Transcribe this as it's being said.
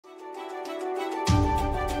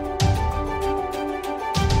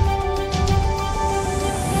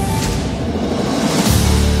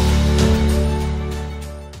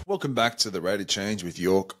Welcome back to the Rate of Change with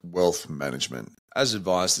York Wealth Management. As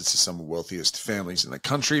advised, it's some of the wealthiest families in the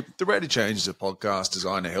country. The Rate of Change is a podcast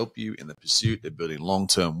designed to help you in the pursuit of building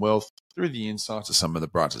long-term wealth through the insights of some of the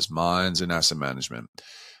brightest minds in asset management.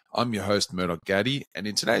 I'm your host, Murdoch Gatti, and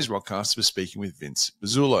in today's ROCast, we're speaking with Vince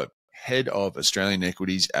Pezzullo, head of Australian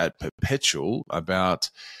Equities at Perpetual, about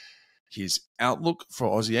his outlook for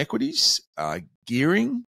Aussie Equities,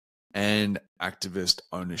 gearing, and activist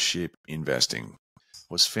ownership investing.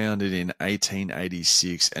 Was founded in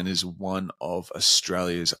 1886 and is one of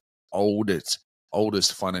Australia's oldest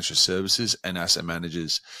financial services and asset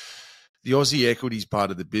managers. The Aussie Equities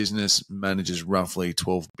part of the business manages roughly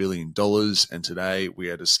 $12 billion, and today we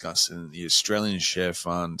are discussing the Australian Share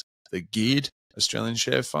Fund, the geared Australian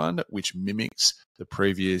Share Fund, which mimics the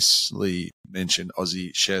previously mentioned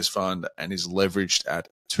Aussie Shares Fund and is leveraged at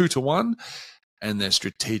 2-to-1, and their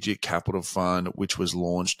Strategic Capital Fund, which was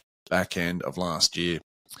launched back end of last year.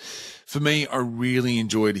 For me, I really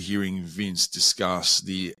enjoyed hearing Vince discuss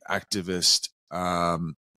the activist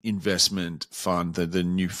investment fund, the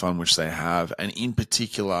new fund which they have, and in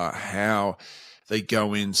particular how they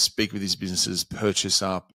go in, speak with these businesses, purchase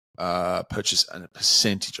a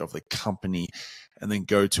percentage of the company, and then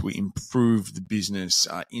go to improve the business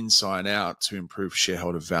inside out to improve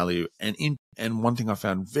shareholder value. And one thing I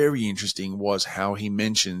found very interesting was how he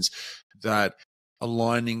mentions that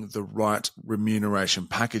aligning the right remuneration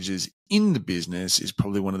packages in the business is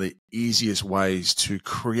probably one of the easiest ways to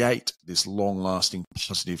create this long-lasting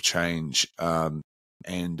positive change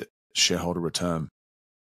and shareholder return.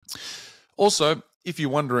 Also, if you're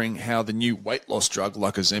wondering how the new weight loss drug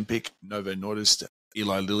like Ozempic, Novo Nordisk,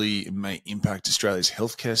 Eli Lilly may impact Australia's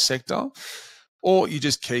healthcare sector, or you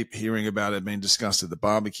just keep hearing about it being discussed at the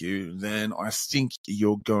barbecue, then I think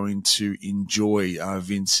you're going to enjoy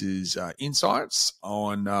Vince's insights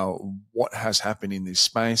on what has happened in this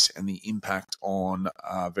space and the impact on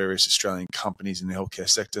various Australian companies in the healthcare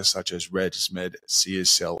sector, such as ResMed,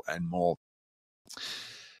 CSL, and more.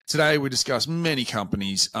 Today, we discuss many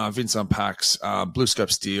companies. Vince unpacks BlueScope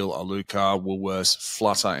Steel, Aluka, Woolworths,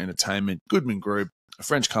 Flutter Entertainment, Goodman Group, a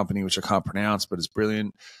French company which I can't pronounce but is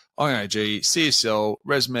brilliant, IAG, CSL,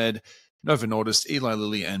 ResMed, Novo Nordisk, Eli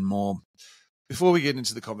Lilly, and more. Before we get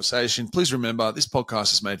into the conversation, please remember this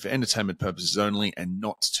podcast is made for entertainment purposes only and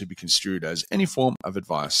not to be construed as any form of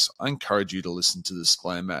advice. I encourage you to listen to the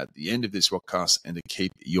disclaimer at the end of this podcast and to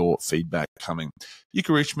keep your feedback coming. You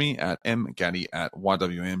can reach me at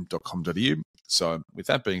mgatti@ywm.com.au. So with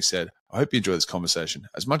that being said, I hope you enjoy this conversation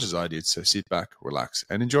as much as I did. So sit back, relax,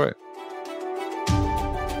 and enjoy it.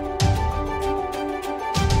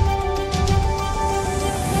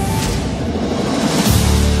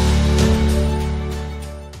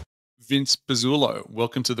 Vince Pezzullo,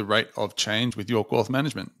 welcome to the Rate of Change with York Wealth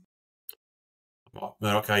Management.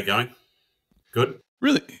 Okay, going good.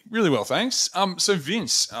 Really well, thanks. So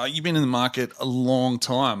Vince, you've been in the market a long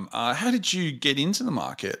time. How did you get into the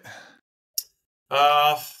market?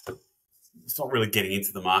 It's not really getting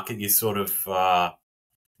into the market. You sort of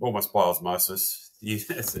almost by osmosis.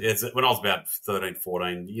 When I was about 13,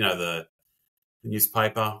 14, you know, the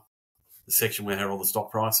newspaper, the section where it had all the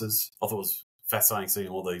stock prices. I thought it was fascinating seeing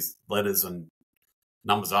all these letters and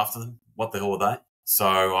numbers after them. What the hell were they?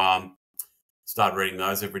 So started reading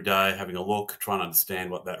those every day, having a look, trying to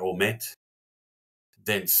understand what that all meant.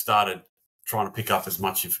 Then started trying to pick up as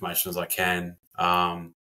much information as I can,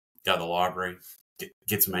 go to the library,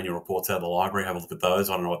 get some annual reports out of the library, have a look at those.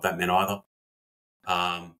 I don't know what that meant either.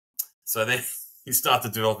 So then you start to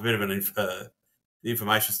develop a bit of the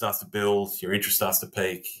information starts to build, your interest starts to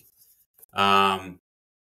peak.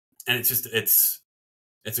 And it's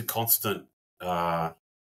a constant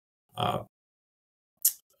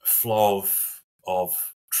flow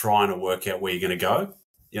of trying to work out where you're going to go.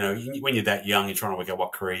 You know, when you're that young, you're trying to work out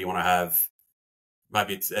what career you want to have.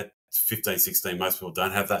 Maybe it's at 15, 16. Most people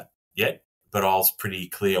don't have that yet. But I was pretty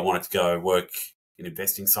clear I wanted to go work in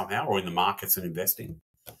investing somehow or in the markets and investing.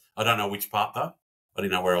 I don't know which part, though. I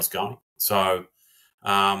didn't know where I was going. So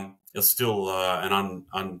it was still an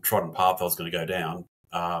untrodden path I was going to go down.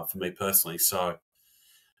 For me personally. So,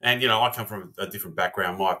 and, you know, I come from a different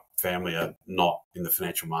background. My family are not in the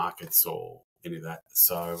financial markets or any of that.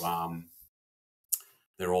 So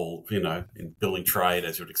they're all, you know, in building trade,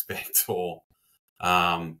 as you would expect, or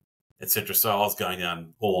et cetera. So I was going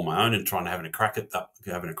down all on my own and trying to having a crack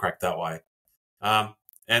that way. And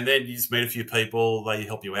then you just meet a few people. They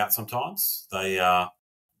help you out sometimes. They tell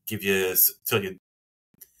you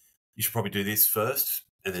should probably do this first.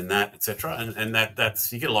 And then that, etc. And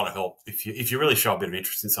that's you get a lot of help if you really show a bit of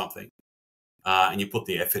interest in something. and you put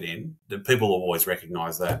the effort in, the people will always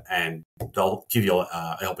recognise that, and they'll give you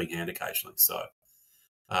a helping hand occasionally. So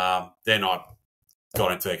then I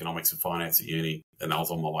got into economics and finance at uni, and I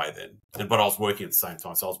was on my way then. But I was working at the same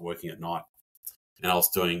time, so I was working at night, and I was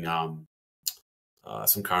doing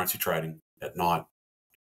some currency trading at night,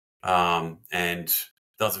 and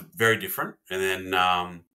that was very different. And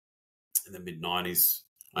then in the mid-90s,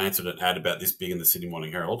 I answered an ad about this big in the Sydney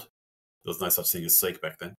Morning Herald. There was no such thing as Seek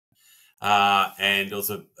back then. And it was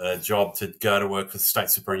a job to go to work for the State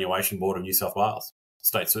Superannuation Board of New South Wales.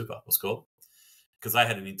 State Super was called. Because they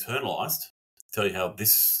had an internalised, tell you how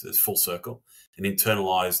this is full circle, an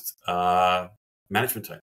internalised management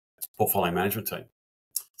team, portfolio management team.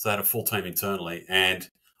 So they had a full team internally, and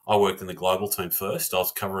I worked in the global team first. I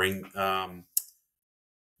was covering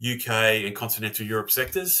UK and continental Europe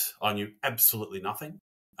sectors. I knew absolutely nothing.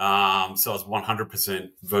 So I was 100%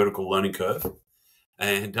 vertical learning curve,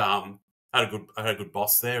 and I had a good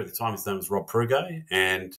boss there at the time. His name was Rob Prugay,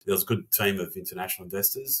 and there was a good team of international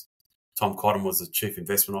investors. Tom Cotton was the chief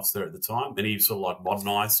investment officer at the time, and he sort of like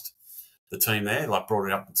modernised the team there, like brought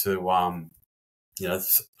it up into, I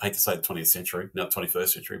hate to say the 20th century, not 21st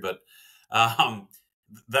century, but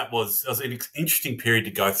that was an interesting period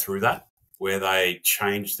to go through that, where they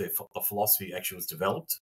changed the philosophy actually was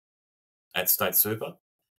developed at State Super.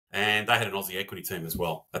 And they had an Aussie equity team as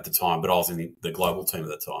well at the time, but I was in the global team at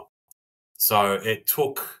the time. So it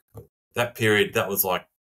took that period, that was like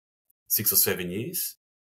 6 or 7 years.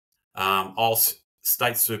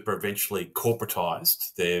 State Super eventually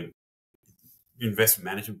corporatised their investment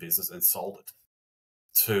management business and sold it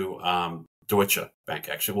to Deutsche Bank,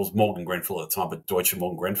 actually. It was Morgan Grenfell at the time, but Deutsche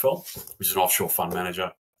Morgan Grenfell, which is an offshore fund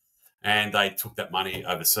manager. And they took that money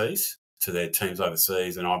overseas to their teams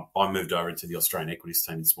overseas, and I moved over into the Australian Equities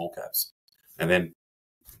team in small caps. And then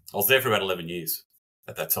I was there for about 11 years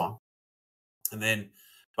at that time. And then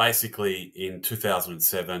basically in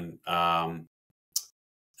 2007, the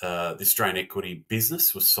Australian equity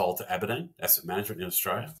business was sold to Aberdeen Asset Management in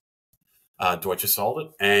Australia. Deutsche sold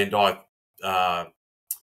it, and I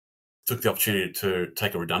took the opportunity to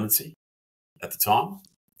take a redundancy at the time,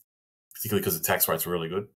 particularly because the tax rates were really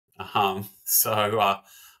good. So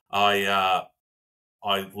I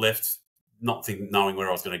left not knowing where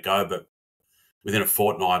I was going to go, but within a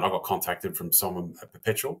fortnight, I got contacted from someone at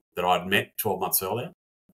Perpetual that I'd met 12 months earlier.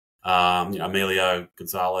 Emilio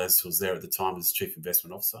Gonzalez was there at the time as chief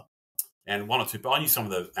investment officer, and one or two. But I knew some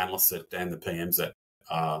of the analysts and the PMs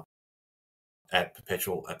at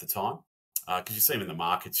Perpetual at the time, because you see them in the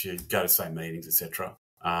markets, you go to the same meetings, etc.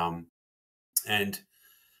 And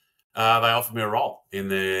they offered me a role in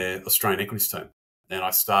the Australian Equities team. And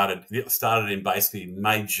I started in basically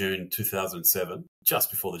May, June 2007, just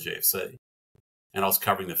before the GFC. And I was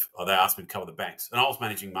covering they asked me to cover the banks. And I was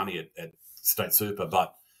managing money at State Super,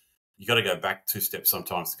 but you got to go back 2 steps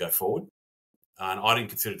sometimes to go forward. And I didn't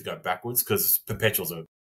consider it to go backwards because Perpetual's a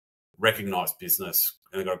recognised business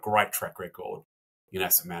and they've got a great track record in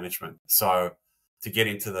asset management. So to get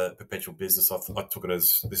into the Perpetual business, I took it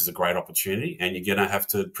as this is a great opportunity and you're going to have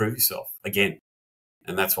to prove yourself again.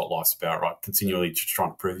 And that's what life's about, right? Continually just trying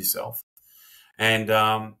to prove yourself. And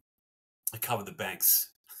I covered the banks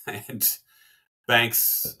and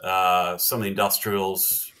some of the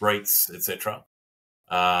industrials, REITs, etc.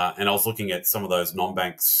 And I was looking at some of those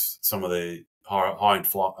non-banks, some of the high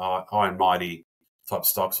and mighty type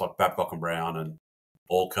stocks like Babcock and Brown and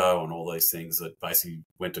Allco and all these things that basically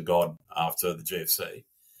went to God after the GFC.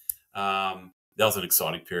 That was an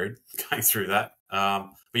exciting period going through that. But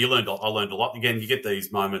I learned a lot. Again, you get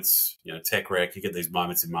these moments, tech wreck, you get these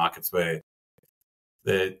moments in markets where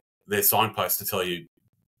they're signposts to tell you,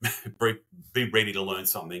 be ready to learn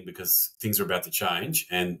something because things are about to change.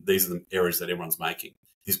 And these are the errors that everyone's making.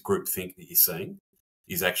 This group think that you're seeing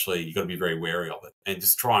is actually, you've got to be very wary of it and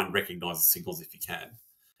just try and recognize the signals if you can.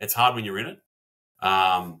 It's hard when you're in it,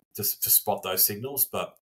 just to spot those signals.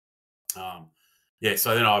 But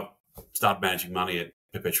so then I started managing money at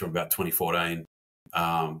Perpetual in about 2014,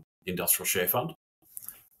 industrial share fund.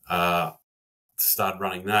 Started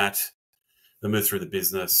running that, then moved through the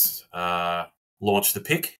business, launched the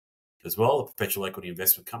PIC as well, the Perpetual Equity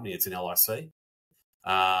Investment Company. It's an LIC.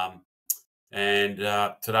 And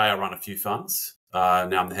today I run a few funds. Now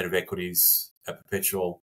I'm the head of equities at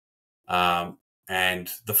Perpetual. And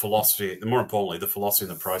the philosophy, more importantly, the philosophy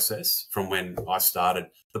and the process from when I started,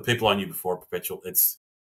 the people I knew before at Perpetual, it's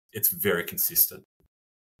very consistent.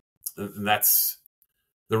 And that's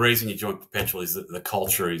the reason you join Perpetual is that the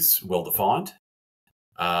culture is well-defined.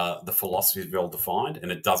 The philosophy is well-defined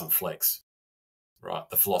and it doesn't flex, right?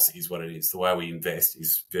 The philosophy is what it is. The way we invest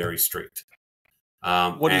is very strict.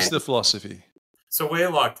 What is the philosophy? So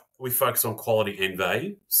we focus on quality and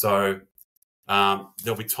value. So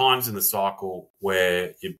there'll be times in the cycle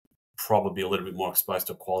where you're probably a little bit more exposed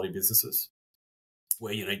to quality businesses,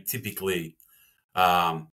 where typically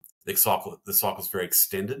the cycle's very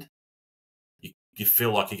extended. You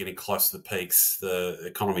feel like you're getting close to the peaks. The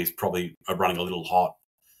economy is probably running a little hot,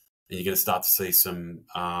 and you're going to start to see some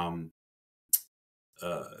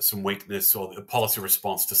weakness or a policy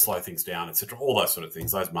response to slow things down, etc. All those sort of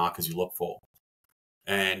things, those markers you look for.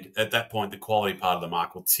 And at that point, the quality part of the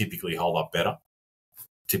market will typically hold up better,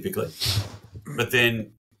 But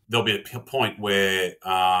then there'll be a point where,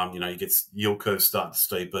 you get yield curves start to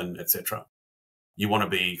steepen, etc. You want to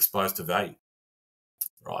be exposed to value,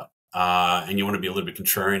 right? And you want to be a little bit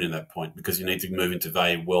contrarian in that point because you need to move into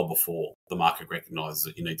value well before the market recognises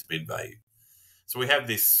that you need to be in value. So we have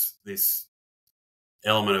this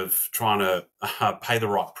element of trying to pay the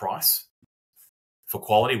right price for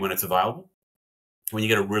quality when it's available. When you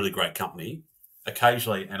get a really great company,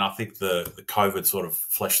 occasionally, and I think the COVID sort of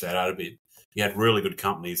fleshed that out a bit, you had really good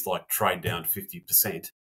companies like trade down 50%.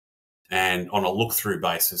 And on a look-through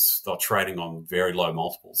basis, they're trading on very low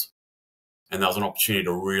multiples. And there was an opportunity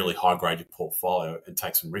to really high-grade your portfolio and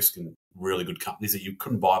take some risk in really good companies that you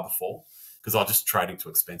couldn't buy before because they're just trading too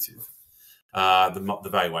expensive. The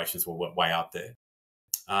valuations were way out there.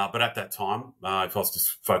 But at that time, if I was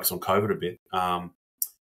just focused on COVID a bit,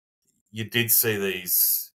 you did see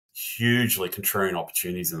these hugely contrarian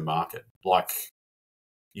opportunities in the market. Like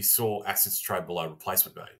you saw assets trade below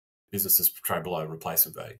replacement value, businesses trade below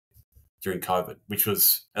replacement value during COVID, which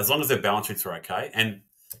was, as long as their balance sheets were okay. And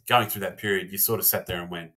going through that period, you sort of sat there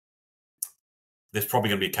and went, there's probably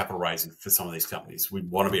going to be a capital raising for some of these companies. We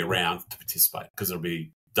want to be around to participate because it'll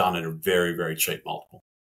be done at a very, very cheap multiple.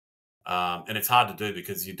 And it's hard to do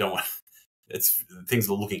because you don't want, things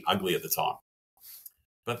are looking ugly at the time.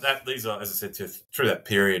 But these are, as I said, through that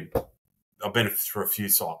period, I've been through a few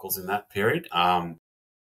cycles in that period.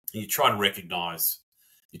 You try to recognise,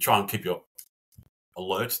 you try and keep your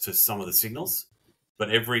alert to some of the signals,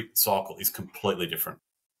 but every cycle is completely different.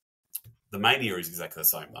 The mania is exactly the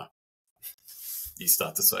same, though. You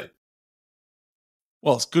start to see.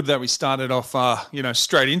 Well, it's good that we started off,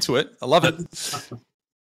 straight into it. I love it.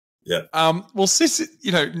 Yeah. Well, Sis,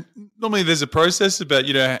 normally there's a process about,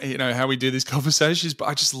 how we do these conversations, but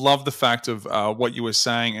I just love the fact of what you were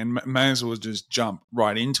saying and may as well just jump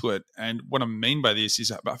right into it. And what I mean by this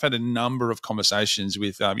is I've had a number of conversations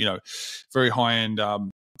with, very high-end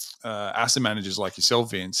asset managers like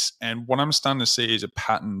yourself, Vince. And what I'm starting to see is a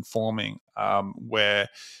pattern forming where,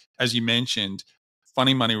 as you mentioned,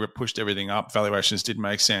 funny money pushed everything up. Valuations didn't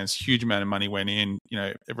make sense. Huge amount of money went in.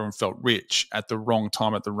 Everyone felt rich at the wrong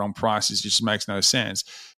time, at the wrong prices. It just makes no sense.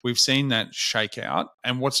 We've seen that shake out.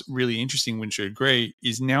 And what's really interesting, wouldn't you agree,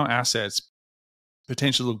 is now assets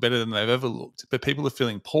potentially look better than they've ever looked, but people are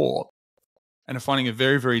feeling poor and are finding it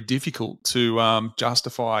very, very difficult to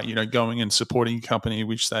justify, going and supporting a company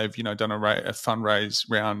which they've, done a fundraise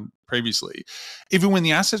round previously, even when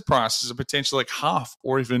the asset prices are potentially like half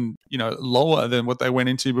or even, lower than what they went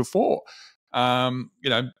into before.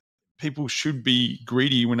 People should be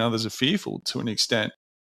greedy when others are fearful to an extent.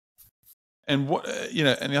 And what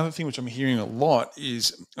and the other thing which I'm hearing a lot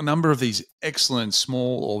is a number of these excellent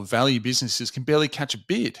small or value businesses can barely catch a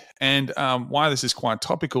bid. And why this is quite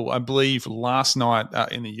topical, I believe last night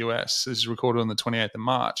in the US, this is recorded on the 28th of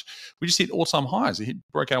March, we just hit all-time highs. It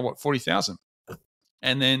broke out 40,000.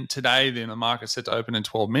 And then today, the market's set to open in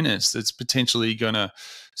 12 minutes. That's potentially going to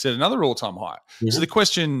set another all-time high. Mm-hmm. So the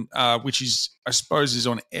question, which is, I suppose, is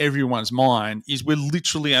on everyone's mind, is we're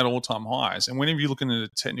literally at all-time highs. And whenever you're looking at a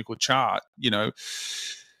technical chart,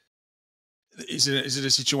 is it a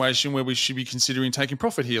situation where we should be considering taking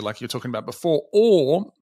profit here, like you're talking about before,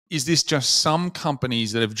 or is this just some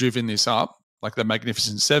companies that have driven this up, like the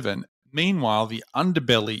Magnificent Seven? Meanwhile, the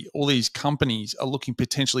underbelly, all these companies are looking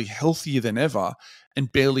potentially healthier than ever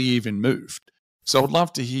and barely even moved. So I'd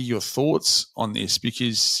love to hear your thoughts on this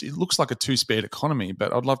because it looks like a two-speed economy,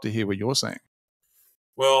 but I'd love to hear what you're saying.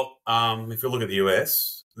 Well, if you look at the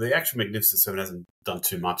US, the actual Magnificent Seven hasn't done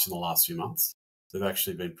too much in the last few months. They've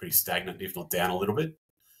actually been pretty stagnant, if not down a little bit.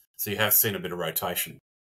 So you have seen a bit of rotation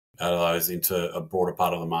out of those into a broader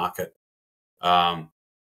part of the market.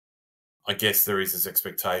 I guess there is this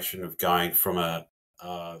expectation of going from a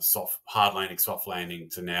hard landing, soft landing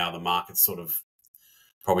to now the market's sort of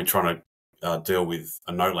probably trying to deal with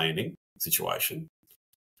a no landing situation.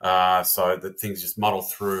 So that things just muddle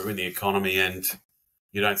through in the economy and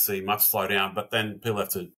you don't see much slowdown. But then people have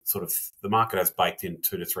to the market has baked in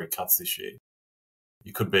 2 to 3 cuts this year.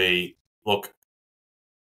 You could be,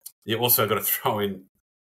 you also got to throw in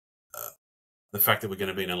the fact that we're going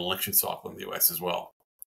to be in an election cycle in the US as well.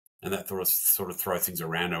 And that sort of throw things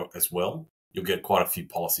around as well. You'll get quite a few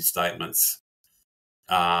policy statements.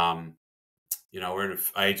 We're in an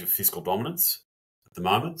age of fiscal dominance at the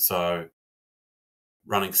moment. So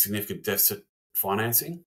running significant deficit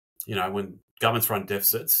financing, when governments run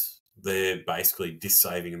deficits, they're basically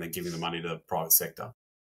dissaving and they're giving the money to the private sector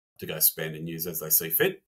to go spend and use as they see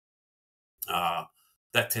fit.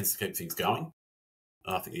 That tends to keep things going.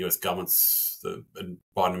 I think the US government's, the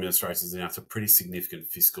Biden administration has announced a pretty significant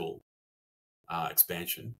fiscal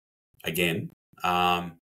expansion again.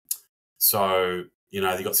 So,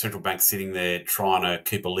 you've got central banks sitting there trying to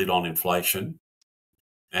keep a lid on inflation.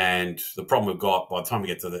 And the problem we've got by the time we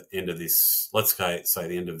get to the end of this, let's say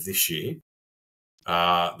the end of this year,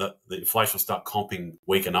 the inflation will start comping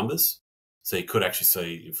weaker numbers. So you could actually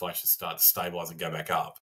see inflation start to stabilise and go back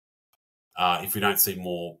up if we don't see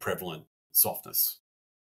more prevalent softness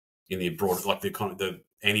in the broader, like the economy.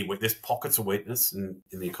 There's pockets of weakness in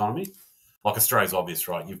the economy. Like Australia's obvious,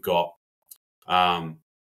 right? You've got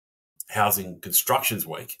housing construction's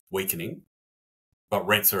weakening, but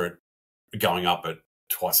rents are going up at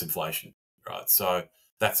twice inflation, right? So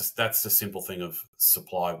that's a simple thing of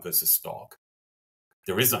supply versus stock.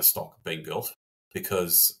 There is no stock being built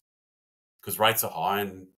because rates are high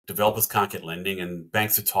and developers can't get lending and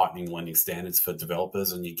banks are tightening lending standards for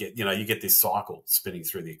developers, and you get this cycle spinning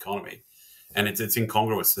through the economy, and it's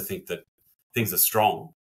incongruous to think that things are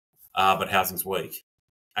strong, but housing's weak.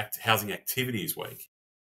 Housing activity is weak,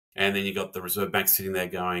 and then you got the Reserve Bank sitting there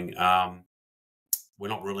going, "We're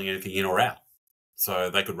not ruling anything in or out," so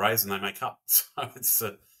they could raise and they may cut.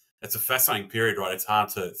 So it's a fascinating period, right? It's hard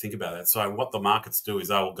to think about that. So what the markets do is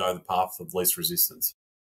they will go the path of least resistance.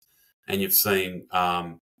 And you've seen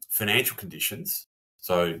financial conditions,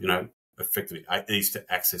 so, effectively ease to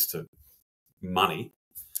access to money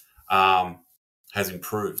has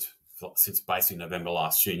improved since basically November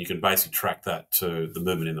last year. And you can basically track that to the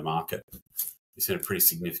movement in the market. You've seen a pretty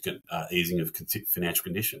significant easing of financial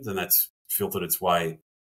conditions, and that's filtered its way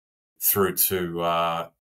through to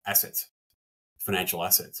financial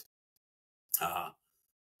assets.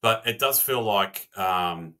 But it does feel like,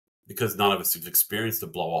 because none of us have experienced a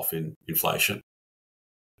blow-off in inflation,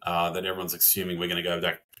 that everyone's assuming we're going to go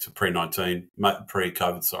back to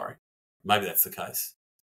pre-COVID, sorry. Maybe that's the case.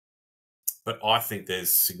 But I think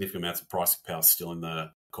there's significant amounts of pricing power still in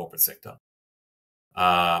the corporate sector.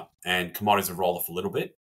 And commodities have rolled off a little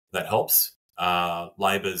bit. That helps.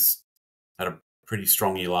 Labor's had a pretty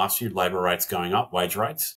strong year last year. Labour rates going up, wage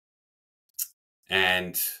rates.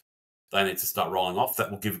 And they need to start rolling off.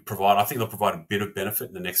 That will I think they'll provide a bit of benefit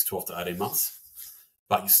in the next 12 to 18 months.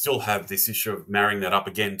 But you still have this issue of marrying that up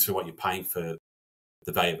again to what you're paying for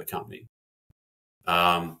the value of a company.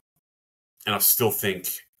 And I still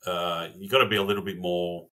think you've got to be a little bit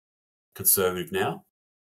more conservative now,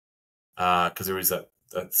 because there is that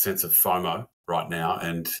sense of FOMO right now.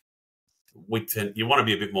 And you want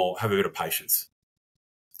to be have a bit of patience.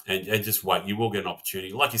 And just wait. You will get an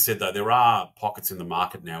opportunity. Like you said, though, there are pockets in the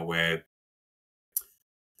market now where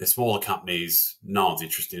they're smaller companies. No one's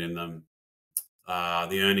interested in them.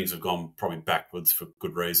 The earnings have gone probably backwards for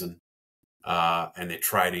good reason, and they're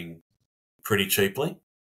trading pretty cheaply.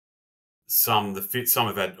 Some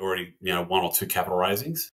have had already, one or two capital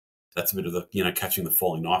raisings. That's a bit of the, catching the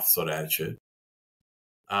falling knife sort of attitude.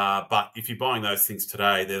 But if you're buying those things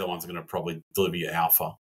today, they're the ones that are going to probably deliver you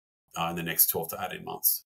alpha in the next 12 to 18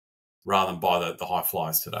 months. Rather than buy the high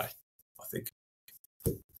flyers today, I think.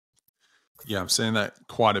 Yeah, I'm seeing that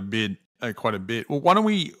quite a bit. Well, why don't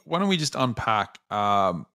we just unpack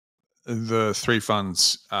the three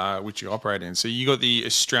funds which you operate in? So you got the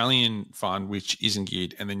Australian fund, which isn't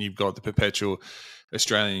geared, and then you've got the Perpetual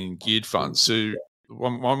Australian geared fund. So why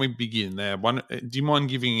don't we begin there? Do you mind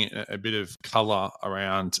giving a bit of colour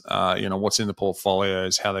around what's in the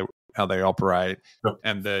portfolios, how they operate, sure,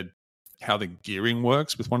 and how the gearing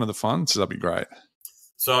works with one of the funds? So that'd be great.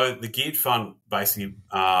 So the geared fund basically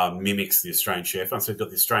mimics the Australian Share Fund. So we've got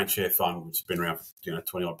the Australian Share Fund, which has been around for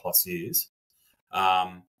 20 odd plus years,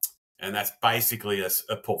 and that's basically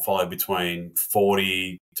a portfolio between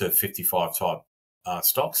 40 to 55 type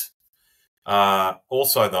stocks.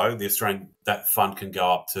 Also, though, that fund can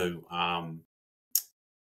go up to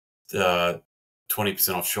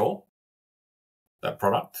 20% offshore. That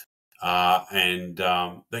product.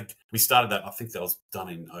 We started that, I think that was done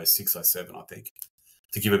in 06, 07, I think,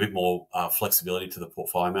 to give a bit more flexibility to the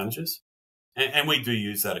portfolio managers. And we do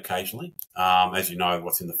use that occasionally. As you know,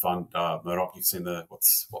 what's in the fund, Murdoch, you've seen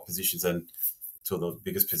what positions, and two of the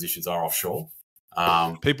biggest positions are offshore.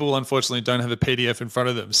 People, unfortunately, don't have a PDF in front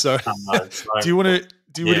of them. So do you want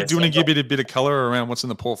Do you want to give it a bit of color around what's in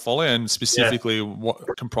the portfolio and specifically what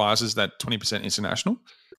comprises that 20% international?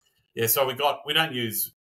 Yeah, so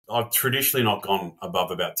I've traditionally not gone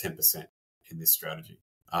above about 10% in this strategy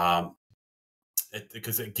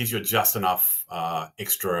because it gives you just enough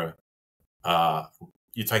extra.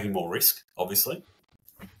 You're taking more risk, obviously.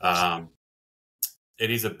 It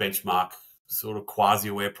is a benchmark sort of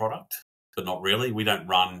quasi-aware product, but not really. We don't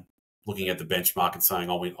run looking at the benchmark and saying,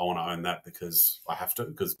 I want to own that because I have to,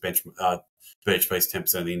 because BHP is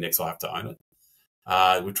 10% of the index, I have to own it.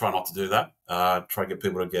 We try not to do that. Try to get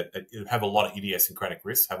people to have a lot of idiosyncratic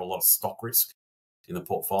risk, have a lot of stock risk in the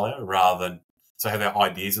portfolio have our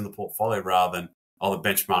ideas in the portfolio rather than, the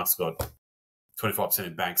benchmark's got 25%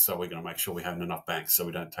 in banks, so we're going to make sure we have enough banks so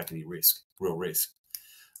we don't take any real risk.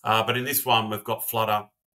 But in this one, we've got Flutter.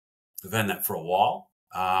 We've had that for a while.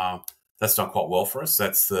 That's done quite well for us.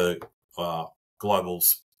 That's the global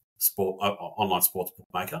online sports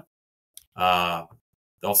bookmaker.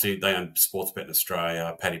 Obviously, they own Sportsbet in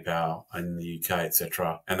Australia, Paddy Power in the UK,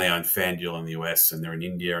 etc. And they own FanDuel in the US, and they're in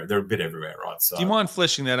India. They're a bit everywhere, right? So, do you mind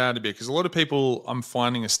fleshing that out a bit? Because a lot of people I'm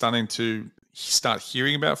finding are starting to start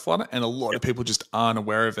hearing about Flutter, and a lot of people just aren't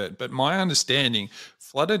aware of it. But my understanding,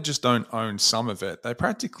 Flutter just don't own some of it. They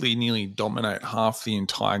practically nearly dominate half the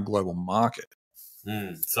entire global market.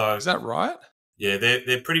 So is that right? Yeah,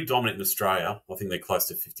 they're pretty dominant in Australia. I think they're close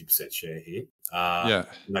to 50% share here. And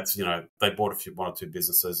that's, they bought one or two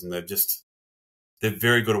businesses, and they're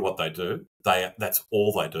very good at what they do. That's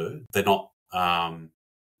all they do. They're not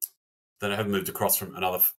they haven't moved across from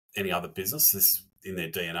any other business. This is in their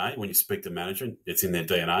DNA. When you speak to management, it's in their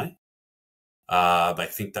DNA. They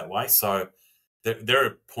think that way. So they're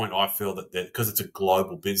at a point, I feel, that because it's a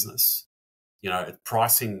global business,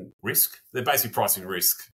 pricing risk. They're basically pricing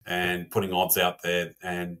risk and putting odds out there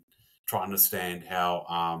and trying to understand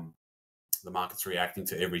how the market's reacting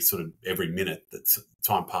to every minute that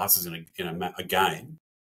time passes in a game.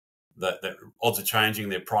 That odds are changing.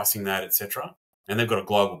 They're pricing that, etc. And they've got a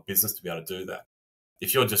global business to be able to do that.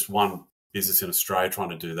 If you're just one business in Australia trying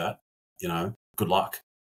to do that, good luck.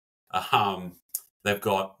 They've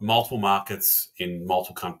got multiple markets in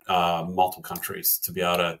multiple countries to be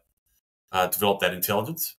able to develop that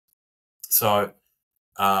intelligence. So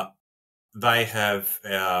they have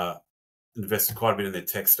invested quite a bit in their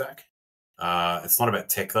tech stack. It's not about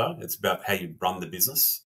tech, though. It's about how you run the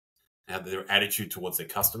business and their attitude towards their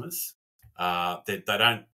customers. They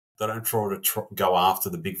don't try to go after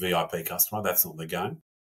the big VIP customer. That's not their game.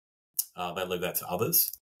 They leave that to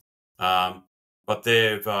others. But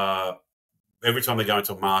they've every time they go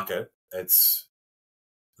into a market,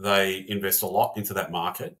 they invest a lot into that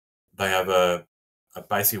market. They have a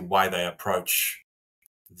basic way they approach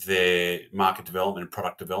their market development and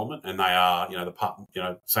product development, and they are,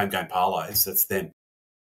 same game parlays. That's them.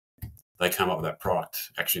 They come up with that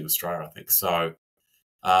product actually in Australia, I think. So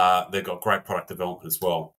they've got great product development as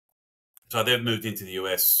well. So they've moved into the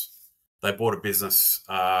US. They bought a business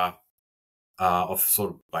of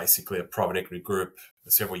sort of basically a private equity group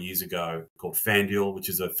several years ago called FanDuel, which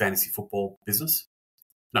is a fantasy football business.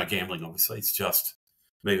 No gambling, obviously. It's just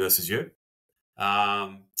me versus you.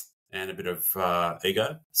 And a bit of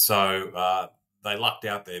ego. So they lucked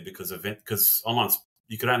out there because online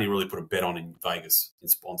you could only really put a bet on in Vegas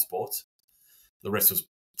on sports. The rest was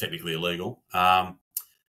technically illegal.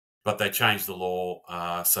 But they changed the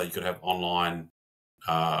law so you could have online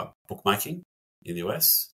bookmaking in the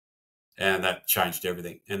US. And that changed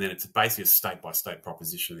everything. And then it's basically a state-by-state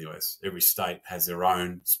proposition in the US. Every state has their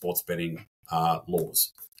own sports betting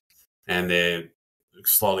laws. And they're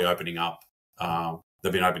slowly opening up.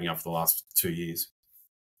 They've been opening up for the last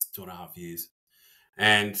 2.5 years.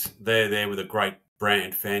 And they're there with a great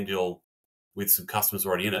brand, FanDuel, with some customers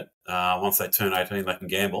already in it. Once they turn 18, they can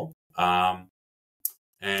gamble.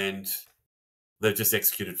 And they've just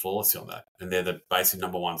executed flawlessly on that. And they're the basic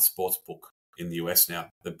number one sports book in the US now.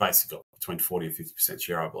 They've basically got between 40 and 50%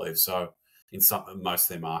 share, I believe. So in most of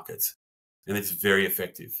their markets. And it's very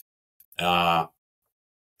effective at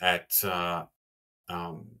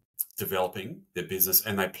developing their business,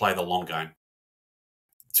 and they play the long game.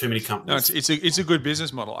 Too many companies. No, it's a good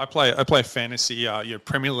business model. I play fantasy,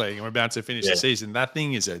 Premier League, and we're about to finish the season. That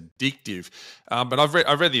thing is addictive. But I've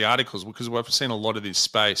read the articles because we've seen a lot of this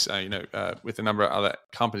space, with a number of other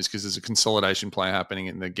companies because there's a consolidation play happening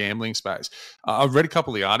in the gambling space. I've read a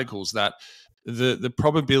couple of the articles that the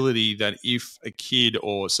probability that if a kid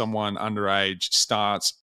or someone underage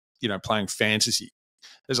starts, playing fantasy,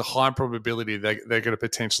 there's a high probability they're going to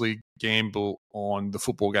potentially gamble on the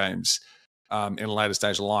football games in a later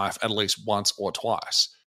stage of life at least once or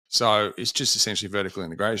twice. So it's just essentially vertical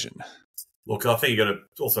integration. Look, I think you got to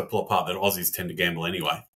also pull apart that Aussies tend to gamble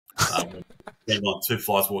anyway. Gamble on two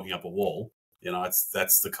flies walking up a wall.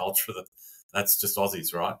 That's the culture. That's just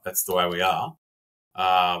Aussies, right? That's the way we are.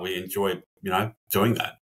 We enjoy, doing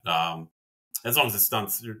that. As long as it's done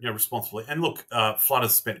responsibly. And look, Flood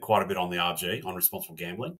has spent quite a bit on the RG, on responsible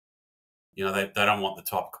gambling. They don't want the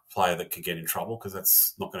type of player that could get in trouble because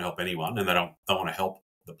that's not going to help anyone, and they don't want to help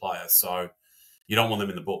the player. So you don't want them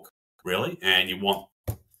in the book, really, and you want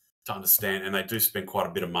to understand, and they do spend quite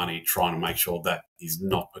a bit of money trying to make sure that is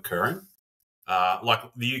not occurring. Like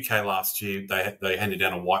the UK last year, they handed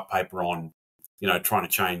down a white paper on, trying to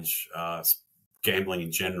change gambling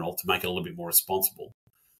in general to make it a little bit more responsible.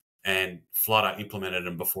 And Flutter implemented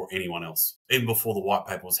them before anyone else. Even before the white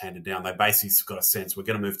paper was handed down, they basically got a sense we're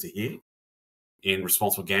going to move to here in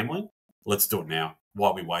responsible gambling. Let's do it now. Why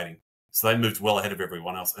are we waiting? So they moved well ahead of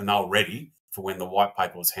everyone else, and they were ready for when the white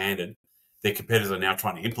paper was handed. Their competitors are now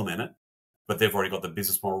trying to implement it, but they've already got the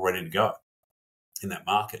business model ready to go in that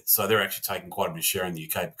market. So they're actually taking quite a bit of share in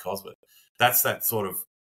the UK because of it. That's that sort of,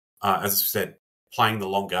 as I said, playing the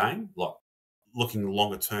long game, like looking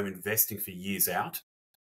longer term, investing for years out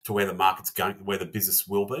to where the market's going, where the business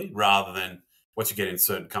will be, rather than what you get in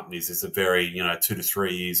certain companies is a very, 2 to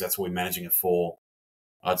 3 years. That's what we're managing it for.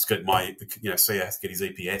 I just get my, CEO has to get his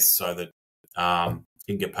EPS so that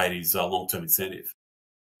he can get paid his long-term incentive,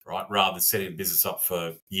 right? Rather than setting a business up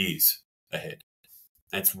for years ahead.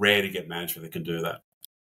 And it's rare to get management that can do that.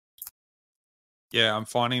 Yeah, I'm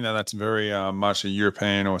finding that that's very much a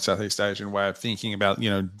European or Southeast Asian way of thinking about,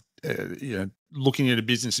 looking at a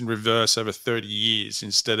business in reverse over 30 years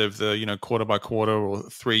instead of the, quarter by quarter or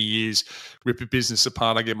 3 years, rip a business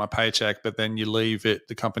apart, I get my paycheck, but then you leave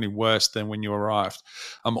the company worse than when you arrived.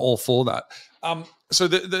 I'm all for that. So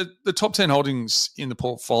the top 10 holdings in the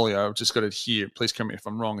portfolio, I've just got it here. Please correct me if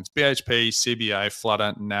I'm wrong. It's BHP, CBA,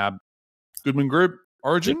 Flutter, NAB, Goodman Group,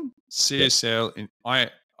 Origin, CSL, and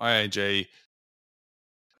IAG.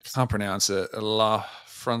 Can't pronounce it. La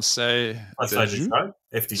Francais de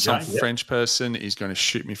FDJ. Some French person is going to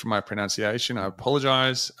shoot me for my pronunciation. I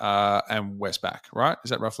apologize. And Westpac, right? Is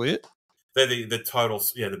that roughly it? They're the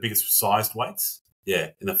totals, the biggest sized weights,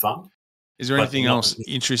 in the fund. Is there anything else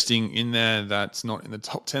interesting in there that's not in the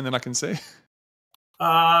top 10 that I can see?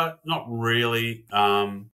 Not really.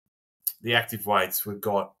 The active weights, we've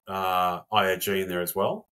got IAG in there as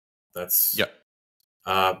well. That's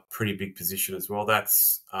pretty big position as well.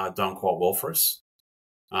 That's done quite well for us.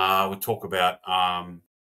 We'll talk about, I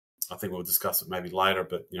think we'll discuss it maybe later,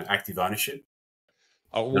 but active ownership.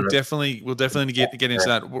 Oh, we'll definitely get into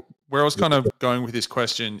that. Where I was kind of going with this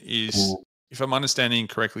question is, if I'm understanding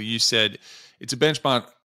correctly, you said it's a benchmark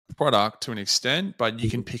product to an extent, but you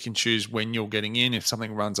can pick and choose when you're getting in. If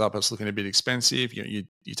something runs up, it's looking a bit expensive, you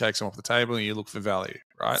take some off the table and you look for value,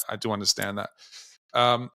 right? I do understand that.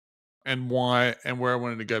 And where I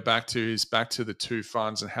wanted to go back to is back to the two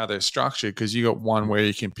funds and how they're structured, because you got one where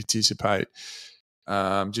you can participate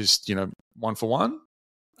just, one for one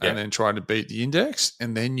and then try to beat the index.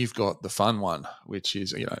 And then you've got the fun one, which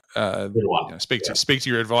is, speak to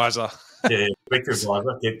your advisor. Yeah, speak to your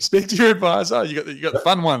advisor. Yeah. Speak to your advisor. You got the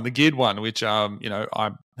fun one, the geared one, which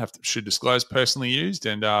I should disclose personally used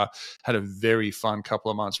and had a very fun couple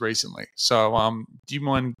of months recently. So do you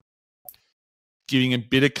mind giving a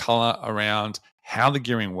bit of color around how the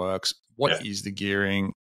gearing works? What is the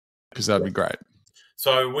gearing? Because that'd be great.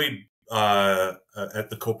 So we at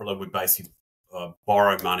the corporate level, we basically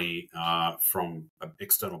borrow money from an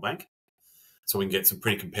external bank, so we can get some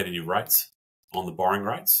pretty competitive rates on the borrowing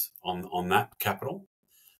rates on that capital,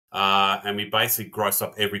 and we basically gross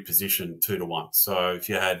up every position 2 to 1. So if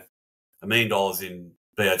you had $1 million in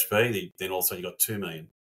BHP, then also you got $2 million,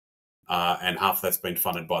 and half of that's been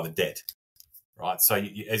funded by the debt, right? So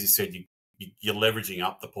as you said, you're leveraging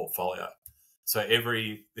up the portfolio. So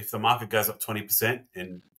if the market goes up 20%,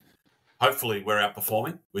 and hopefully we're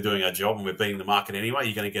outperforming, we're doing our job and we're beating the market anyway,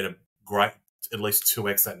 you're going to get a great, at least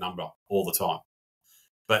 2x that number all the time.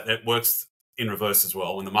 But it works in reverse as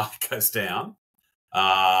well. When the market goes down,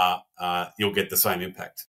 you'll get the same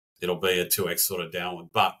impact. It'll be a 2x sort of downward.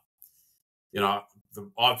 But,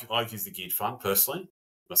 I've used the geared fund personally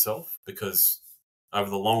myself, because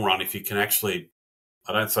over the long run, if you can actually,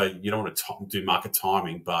 I don't say you don't want to do market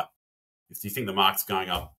timing, but if you think the market's going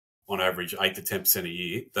up on average 8 to 10% a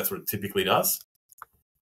year, that's what it typically does.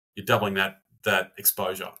 You're doubling that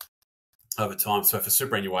exposure over time. So for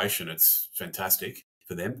superannuation, it's fantastic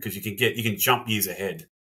for them, because you can jump years ahead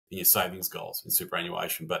in your savings goals in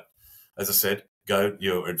superannuation. But as I said, go to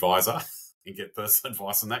your advisor and get personal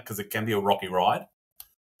advice on that, because it can be a rocky ride.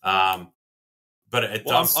 but it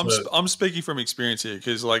Well, does. I'm speaking from experience here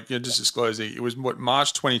because, like, just disclosing, it was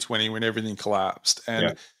March 2020 when everything collapsed,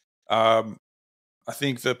 and I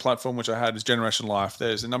think the platform which I had is Generation Life.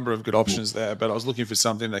 There's a number of good options there, but I was looking for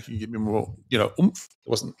something that can give me more, oomph.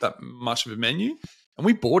 There wasn't that much of a menu, and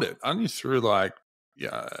we bought it. I only threw like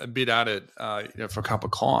a bit at it, for a couple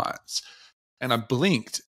of clients, and I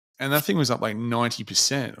blinked, and that thing was up like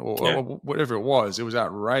 90% or whatever it was. It was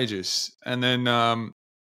outrageous, and then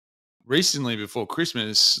recently before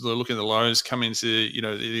Christmas, looking at the lows come into,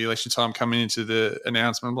 the election time, coming into the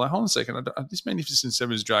announcement, I'm like, hold on a second, this Magnificent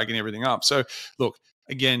Seven is dragging everything up. So look,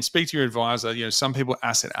 again, speak to your advisor. Some people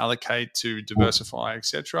asset allocate to diversify,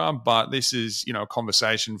 etc. But this is, a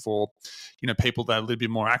conversation for, people that are a little bit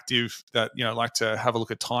more active that, like to have a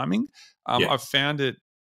look at timing. I've found it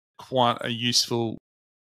quite a useful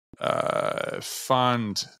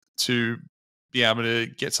fund to be able to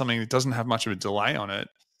get something that doesn't have much of a delay on it.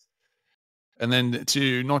 And then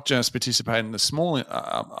to not just participate in the small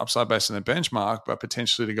upside based on the benchmark, but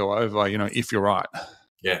potentially to go over, if you're right.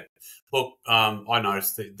 Yeah. Look, I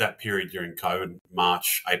noticed that period during COVID,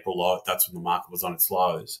 March, April, that's when the market was on its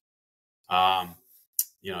lows. A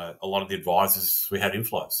lot of the advisors, we had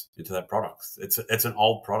inflows into that product. It's an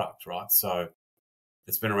old product, right? So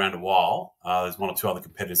it's been around a while. There's one or two other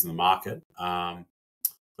competitors in the market,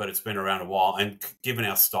 but it's been around a while. And given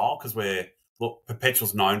our style, because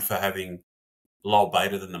Perpetual's known for having lower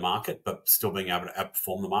beta than the market, but still being able to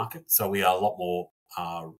outperform the market. So we are a lot more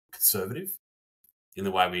conservative in the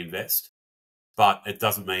way we invest. But it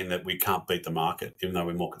doesn't mean that we can't beat the market, even though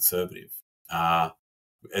we're more conservative. As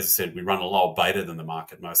I said, we run a lower beta than the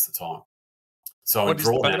market most of the time. So what is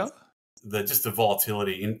the beta? Just the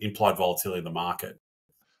volatility, implied volatility of the market.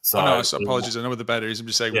 So apologies. I know what the beta is. I'm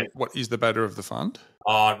just saying, what is the beta of the fund?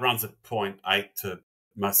 It runs at 0.8 to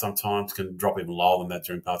sometimes can drop even lower than that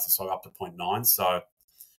during parts of the cycle, up to 0.9. So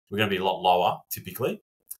we're going to be a lot lower typically.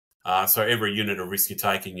 So every unit of risk you're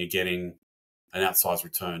taking, you're getting an outsized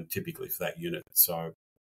return typically for that unit. So,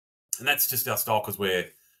 and that's just our style because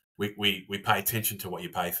we pay attention to what you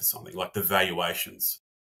pay for something, like the valuations.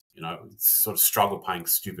 Sort of struggle paying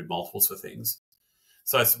stupid multiples for things.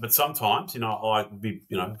 So, but sometimes, I'd be,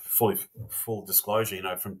 full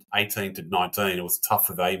disclosure, from 18 to 19, it was tough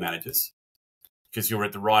for value managers because you were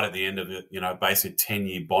at the end of it, basically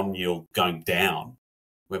 10-year bond yield going down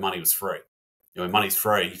where money was free. When money's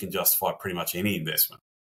free, you can justify pretty much any investment.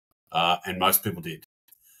 And most people did.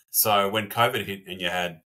 So when COVID hit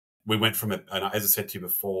and we went from, as I said to you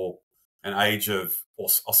before, an age of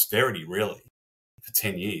austerity really for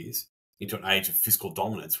 10 years into an age of fiscal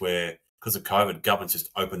dominance where, because of COVID, governments just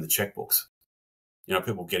opened the checkbooks.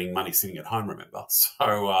 People getting money sitting at home, remember?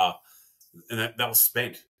 So, and that was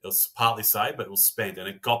spent. It was partly saved, but it was spent, and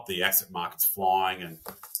it got the asset markets flying,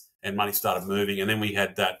 and money started moving. And then we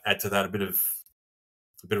had add to that a bit of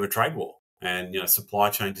a trade war and supply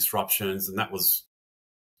chain disruptions, and that was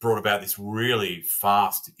brought about this really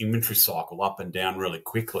fast inventory cycle up and down really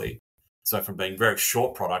quickly. So from being very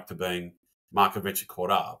short product to being market eventually caught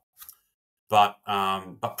up, but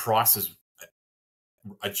prices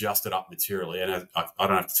adjusted up materially. And I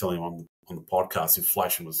don't have to tell you on the podcast,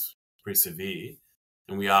 inflation was pretty severe,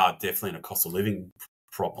 and we are definitely in a cost of living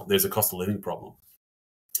problem. There's a cost of living problem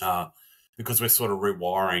because we're sort of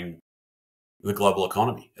rewiring the global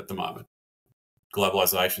economy at the moment.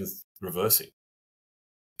 Globalization's reversing.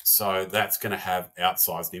 So that's going to have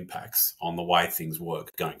outsized impacts on the way things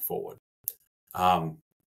work going forward.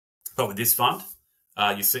 But with this fund,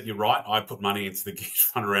 you're right. I put money into the gift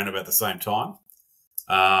fund around about the same time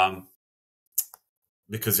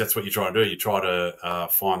because that's what you try to do. You try to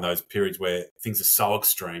find those periods where things are so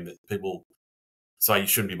extreme that people say you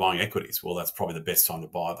shouldn't be buying equities. Well, that's probably the best time to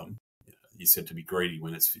buy them. You said to be greedy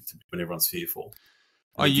when everyone's fearful.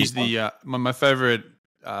 I use my favorite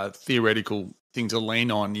theoretical thing to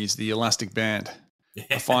lean on is the elastic band. Yeah.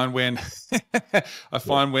 I find when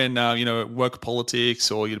work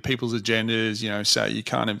politics or people's agendas, say you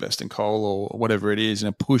can't invest in coal or whatever it is,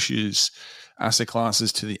 and it pushes asset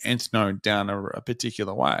classes to the nth node down a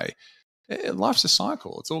particular way. Life's a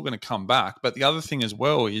cycle; it's all going to come back. But the other thing as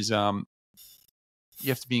well is you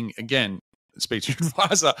have to be, again, speak to your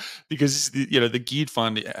advisor because the geared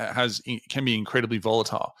fund can be incredibly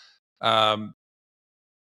volatile. But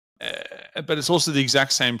it's also the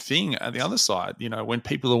exact same thing at the other side. When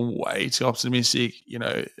people are way too optimistic,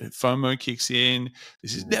 FOMO kicks in.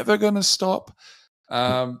 This is never going to stop.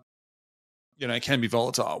 It can be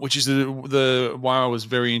volatile, which is the why I was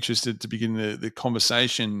very interested to begin the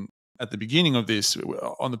conversation at the beginning of this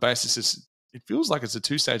on the basis it feels like it's a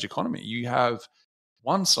two-stage economy. You have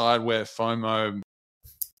one side where FOMO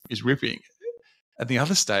is ripping, at the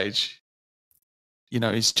other stage,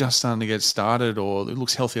 he's just starting to get started, or it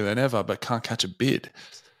looks healthier than ever, but can't catch a bid.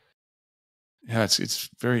 Yeah, it's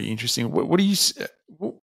very interesting. What do you?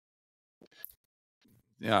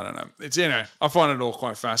 Yeah, I don't know. It's I find it all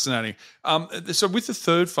quite fascinating. So with the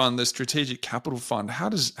third fund, the Strategic Capital Fund, how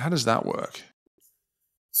does that work?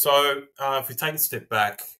 So if we take a step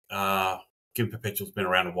back, given Perpetual's been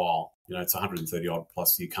around a while, it's a 130 odd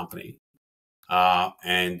plus year company,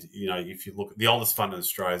 and if you look at the oldest fund in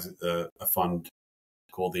Australia, is a fund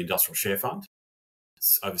called the Industrial Share Fund.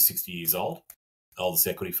 It's over 60 years old, the oldest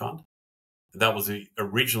equity fund. That was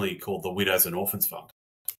originally called the Widows and Orphans Fund.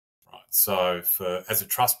 Right. So as a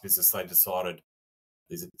trust business, they decided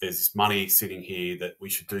there's this money sitting here that we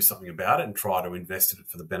should do something about it and try to invest in it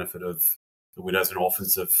for the benefit of the widows and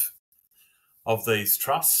orphans of these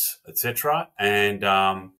trusts, etc. And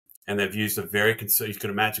they've used a very you could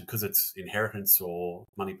imagine, because it's inheritance or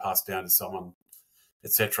money passed down to someone,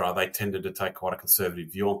 etc. They tended to take quite a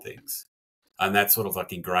conservative view on things, and that's sort of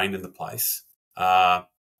like ingrained in the place.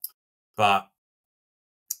 But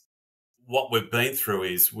what we've been through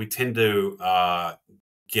is we tend to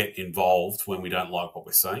get involved when we don't like what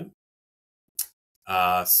we're seeing.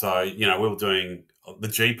 So, we were doing the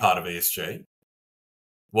G part of ESG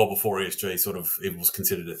well before ESG it was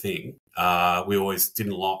considered a thing. We always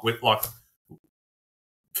didn't like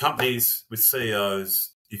companies with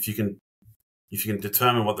CEOs. If you can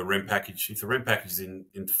determine what the REM package, if the REM package is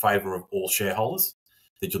in favour of all shareholders,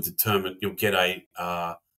 that you'll get a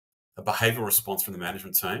behavioural response from the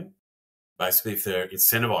management team. Basically, if they're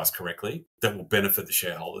incentivised correctly, that will benefit the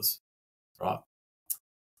shareholders, right?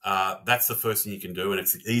 That's the first thing you can do, and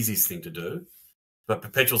it's the easiest thing to do. But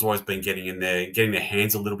Perpetual's always been getting in there, getting their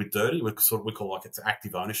hands a little bit dirty. We call like it's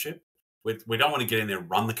active ownership. We don't want to get in there and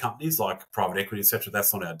run the companies like private equity, etc.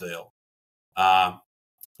 That's not our deal.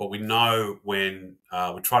 But we know when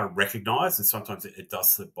we try to recognise, and sometimes it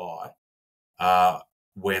does slip by,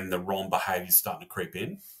 when the wrong behaviour is starting to creep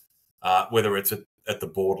in, whether it's at the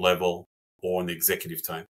board level or in the executive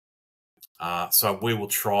team. So we will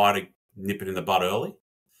try to nip it in the bud early.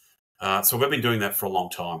 So we've been doing that for a long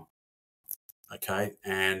time, okay?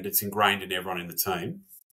 And it's ingrained in everyone in the team.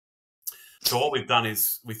 So what we've done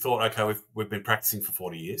is we thought, okay, we've been practicing for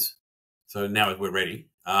 40 years. So now we're ready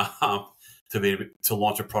to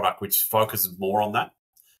launch a product which focuses more on that.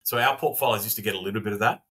 So our portfolios used to get a little bit of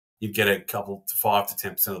that. You'd get a couple to 5 to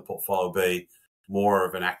 10% of the portfolio be more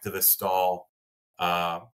of an activist style,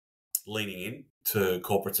 leaning in to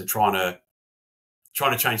corporates and trying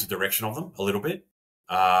to change the direction of them a little bit,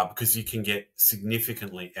 because you can get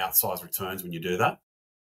significantly outsized returns when you do that.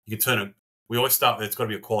 You can turn it. We always start with it's got to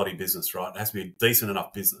be a quality business, right? It has to be a decent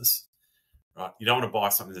enough business, right? You don't want to buy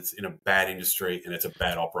something that's in a bad industry and it's a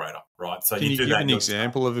bad operator, right? So can you give an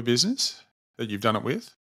example of a business that you've done it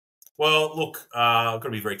with? Well, look, I've got to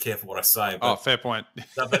be very careful what I say. But, fair point.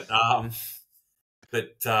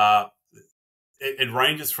 It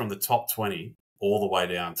ranges from the top 20 all the way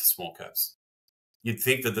down to small caps. You'd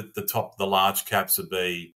think that the large caps would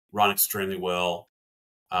be run extremely well.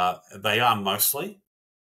 They are mostly,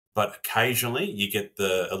 but occasionally you get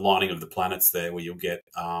the aligning of the planets there, where you'll get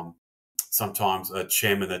sometimes a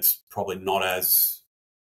chairman that's probably not as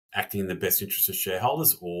acting in the best interest of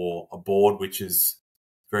shareholders, or a board which is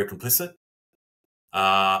very complicit,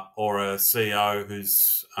 or a CEO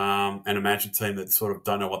who's and a management team that sort of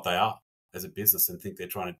don't know what they are as a business and think they're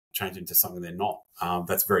trying to change into something they're not.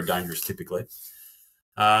 That's very dangerous typically.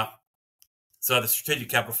 So the Strategic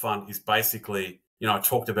Capital Fund is basically, I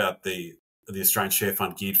talked about the Australian Share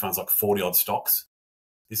Fund geared funds, like 40 odd stocks.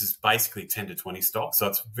 This is basically 10 to 20 stocks, so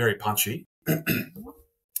it's very punchy.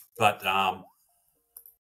 But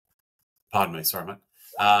pardon me, sorry, mate.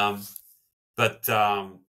 But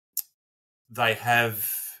they have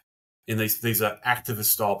in these are activist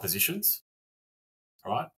style positions,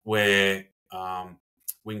 right? Where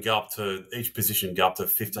we can go up to each position, go up to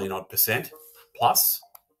 15 odd % plus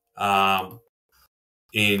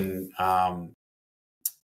in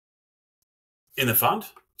the fund.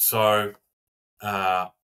 So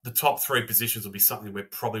the top 3 positions will be something we're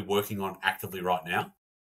probably working on actively right now.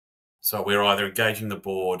 So we're either engaging the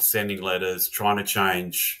board, sending letters, trying to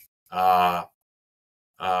change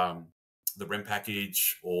the REM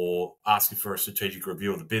package, or asking for a strategic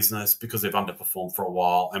review of the business because they've underperformed for a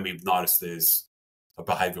while and we've noticed there's a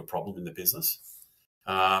behavioural problem in the business,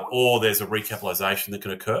 or there's a recapitalisation that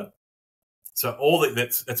can occur. So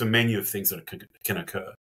that's a menu of things that can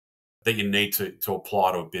occur that you need to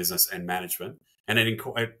apply to a business and management, and it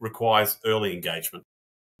requires early engagement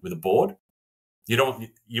with the board. You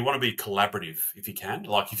want to be collaborative if you can.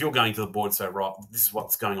 Like if you're going to the board and say, right, this is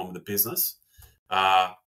what's going on with the business,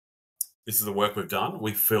 this is the work we've done.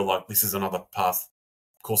 We feel like this is another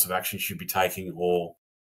course of action you should be taking, or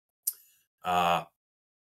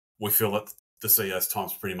we feel that the CEO's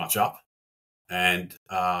time's pretty much up and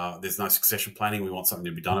there's no succession planning. We want something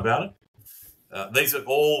to be done about it. These are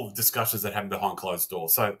all discussions that happen behind closed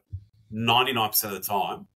doors. So 99% of the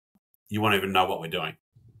time, you won't even know what we're doing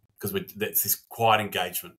because it's this quiet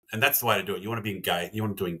engagement. And that's the way to do it. You want to be engaged. You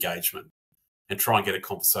want to do engagement and try and get a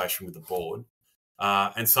conversation with the board.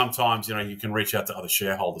 And sometimes, you can reach out to other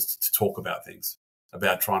shareholders to talk about things,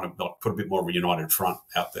 about trying to put a bit more of a united front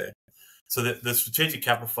out there. So the Strategic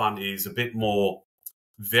Capital Fund is a bit more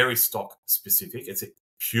very stock specific. It's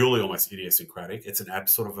purely almost idiosyncratic. It's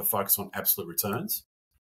sort of a focus on absolute returns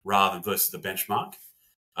rather than versus the benchmark.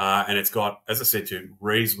 And it's got, as I said,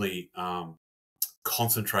 reasonably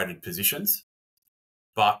concentrated positions.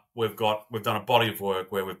 But we've done a body of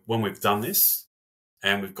work where when we've done this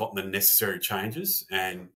and we've gotten the necessary changes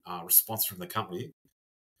and response from the company,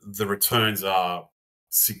 the returns are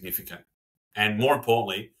significant. And more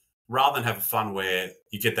importantly, rather than have a fund where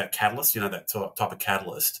you get that catalyst, that type of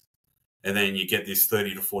catalyst, and then you get this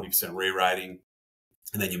 30 to 40% re-rating,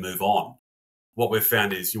 and then you move on, what we've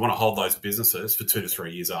found is you want to hold those businesses for 2 to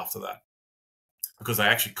 3 years after that because they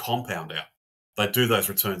actually compound out. They do those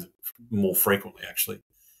returns more frequently, actually.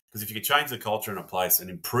 Because if you can change the culture in a place and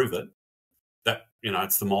improve it, that,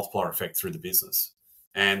 it's the multiplier effect through the business.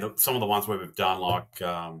 And some of the ones where we've done, like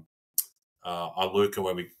Iluka,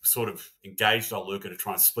 where we sort of engaged Iluka to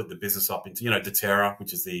try and split the business up into, Deterra,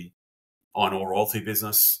 which is the iron ore royalty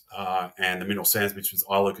business, and the mineral sands, which was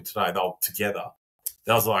Iluka today. They were together.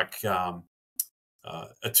 That was like a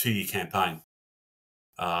 2-year campaign.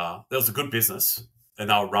 That was a good business, and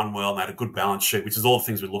they were run well, and they had a good balance sheet, which is all the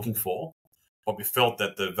things we're looking for. But we felt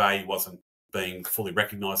that the value wasn't being fully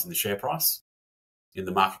recognised in the share price, in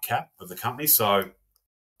the market cap of the company. So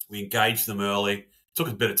we engaged them early. It took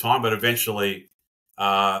a bit of time, but eventually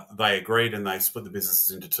they agreed and they split the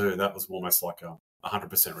businesses into two. That was almost like a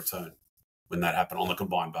 100% return when that happened on the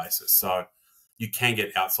combined basis. So you can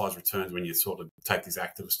get outsized returns when you sort of take this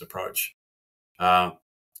activist approach.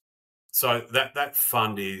 So that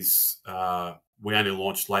fund is, we only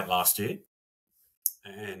launched late last year,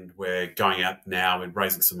 and we're going out now and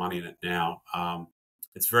raising some money in it now.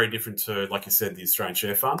 It's very different to, like you said, the Australian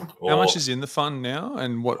Share Fund. How much is in the fund now,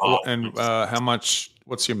 and how much?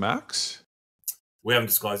 What's your max? We haven't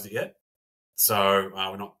disclosed it yet, so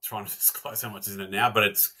we're not trying to disclose how much is in it now. But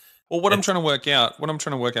it's I'm trying to work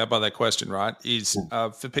out by that question, right, is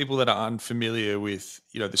for people that are unfamiliar with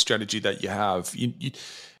the strategy that you have,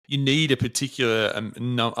 you need a particular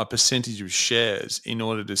a percentage of shares in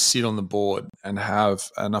order to sit on the board and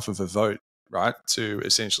have enough of a vote, right, to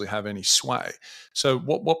essentially have any sway. So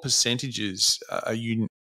what percentages are you,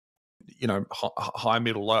 high,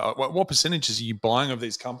 middle, low? What percentages are you buying of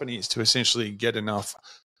these companies to essentially get enough,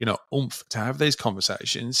 oomph to have these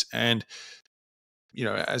conversations? And,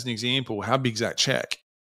 as an example, how big's that check?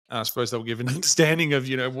 I suppose they'll give an understanding of,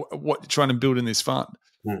 what you're trying to build in this fund.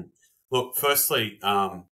 Look, firstly,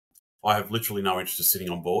 I have literally no interest in sitting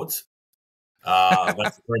on boards.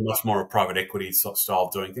 That's very much more a private equity style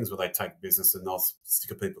of doing things, where they take business and they'll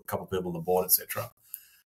stick a couple of people on the board, etc.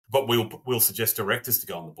 But we'll suggest directors to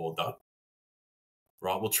go on the board, though.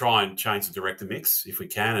 Right? We'll try and change the director mix if we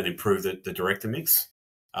can, and improve the director mix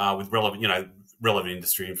with relevant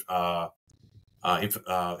industry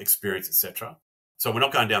experience, etc. So we're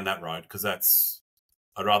not going down that road because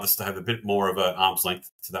I'd rather have a bit more of an arm's length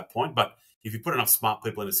to that point. But if you put enough smart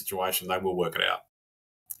people in a situation, they will work it out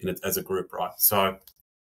as a group, right? So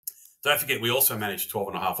don't forget, we also manage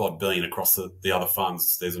 12.5 odd billion across the other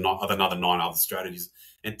funds. There's another 9 other strategies.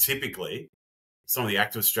 And typically, some of the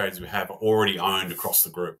active strategies we have are already owned across the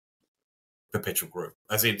group, Perpetual Group,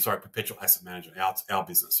 Perpetual Asset Management, our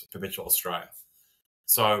business, Perpetual Australia.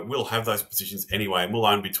 So we'll have those positions anyway, and we'll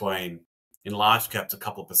own between, in large caps, a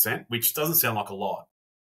couple of percent, which doesn't sound like a lot.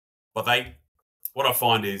 But what I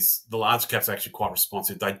find is the large caps are actually quite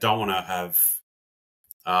responsive. They don't want to have,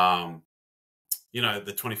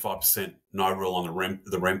 the 25% no rule on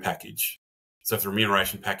the REM package. So if the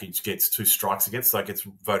remuneration package gets 2 strikes against, so it gets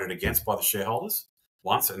voted against by the shareholders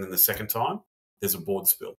once, and then the second time, there's a board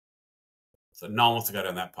spill. So no one wants to go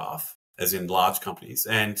down that path, as in large companies.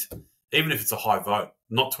 And even if it's a high vote,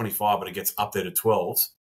 not 25, but it gets up there to 12s,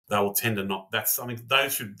 they will tend to not. They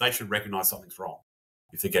should recognise something's wrong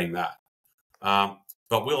if they're getting that.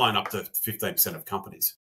 But we'll own up to 15% of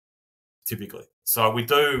companies, typically. So we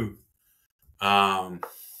do have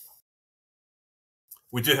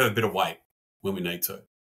a bit of weight when we need to.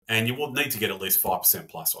 And you will need to get at least 5%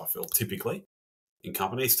 plus, I feel, typically. in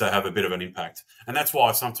companies to have a bit of an impact. And that's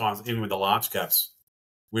why sometimes, even with the large caps,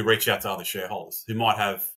 we reach out to other shareholders who might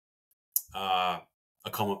have a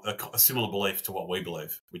similar belief to what we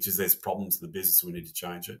believe, which is there's problems in the business, we need to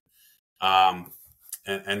change it.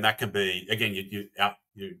 And that can be, again,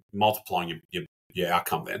 you're multiplying your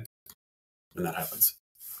outcome then when that happens.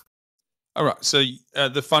 All right. So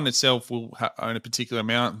the fund itself will own a particular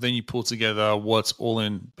amount. Then you pull together what's all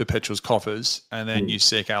in Perpetual's coffers, and then you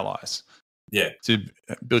seek allies. Yeah. To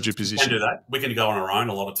build your position. We can do that. We can go on our own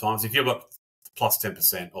a lot of times. If you've got plus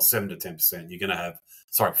 10% or 7 to 10%, you're going to have,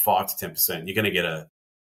 5 to 10%. You're going to get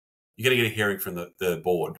a hearing from the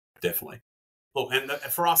board, definitely. Look, and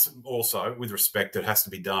for us also, with respect, it has to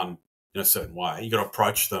be done in a certain way. You've got to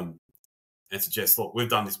approach them and suggest, look, we've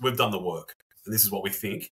done this, we've done the work, and this is what we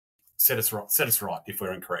think. Set us right if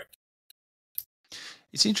we're incorrect.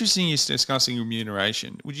 It's interesting you're discussing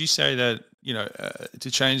remuneration. Would you say that,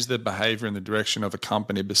 to change the behavior and the direction of a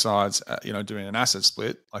company besides, doing an asset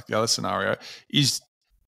split, like the other scenario, is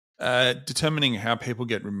determining how people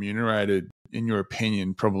get remunerated, in your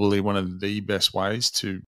opinion, probably one of the best ways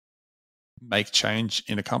to make change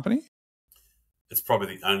in a company? It's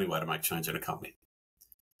probably the only way to make change in a company.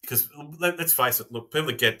 Because let's face it, look, people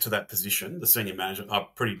that get to that position, the senior management, are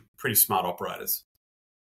pretty smart operators.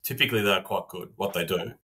 Typically, they're quite good at what they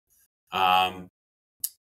do. And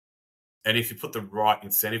if you put the right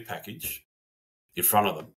incentive package in front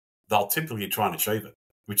of them, they'll typically try and achieve it,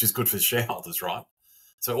 which is good for the shareholders, right?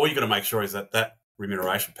 So all you've got to make sure is that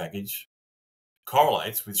remuneration package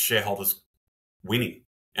correlates with shareholders winning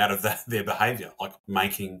out of their behaviour, like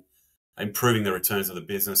improving the returns of the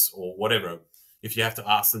business or whatever. If you have to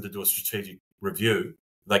ask them to do a strategic review,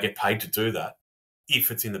 they get paid to do that if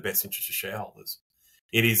it's in the best interest of shareholders.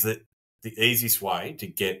 It is the easiest way to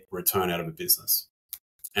get return out of a business.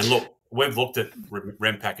 And look, we've looked at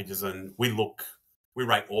REM packages and we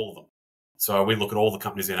rate all of them. So we look at all the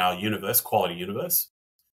companies in our universe, quality universe,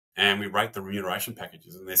 and we rate the remuneration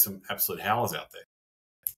packages, and there's some absolute howlers out there.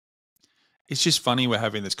 It's just funny we're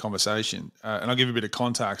having this conversation, and I'll give you a bit of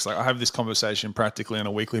context. Like, I have this conversation practically on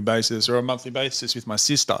a weekly basis or a monthly basis with my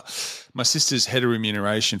sister. My sister's head of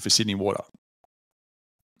remuneration for Sydney Water.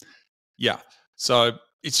 Yeah. So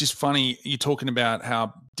it's just funny you're talking about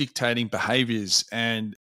how dictating behaviours,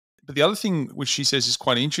 but the other thing which she says is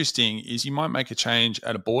quite interesting is you might make a change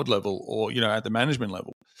at a board level or, at the management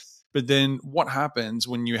level. But then what happens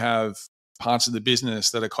when you have parts of the business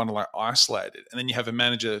that are kind of like isolated, and then you have a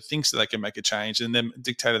manager that thinks that they can make a change and then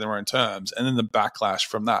dictate their own terms, and then the backlash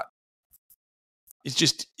from that.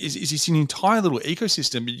 It's an entire little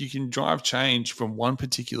ecosystem, but you can drive change from one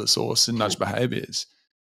particular source and nudge behaviors.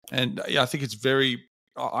 And I think it's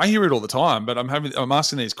I hear it all the time, but I'm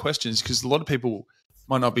asking these questions because a lot of people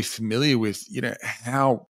might not be familiar with,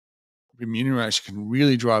 how remuneration can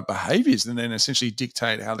really drive behaviors and then essentially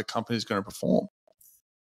dictate how the company is going to perform.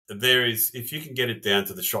 If you can get it down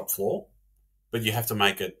to the shop floor, but you have to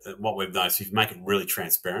make it, what we've noticed, if you make it really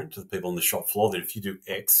transparent to the people on the shop floor, that if you do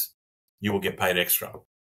X, you will get paid extra,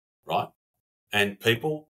 right? And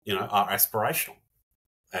people, are aspirational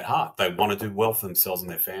at heart. They want to do well for themselves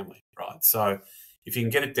and their family, right? So if you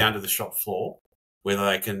can get it down to the shop floor, whether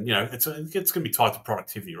they can, it's going to be tied to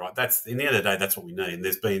productivity, right? That's, in the end of the day, that's what we need.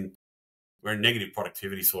 And we're in a negative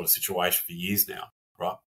productivity sort of situation for years now,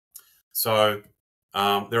 right? So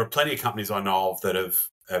there are plenty of companies I know of that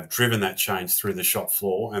have driven that change through the shop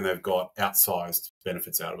floor, and they've got outsized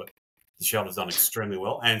benefits out of it. The shareholders done extremely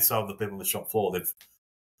well, and so have the people on the shop floor. They've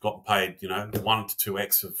gotten paid, 1 to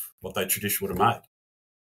 2x of what they traditionally would have made.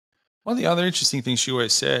 One of the other interesting things she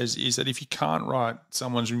always says is that if you can't write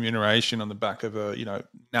someone's remuneration on the back of a,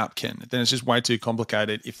 napkin, then it's just way too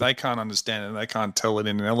complicated. If they can't understand it and they can't tell it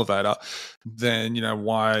in an elevator, then,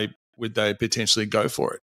 why would they potentially go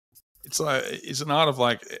for it? It's like, it's an art of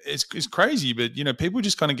it's crazy, but, people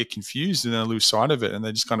just kind of get confused and they lose sight of it and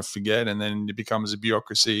they just kind of forget, and then it becomes a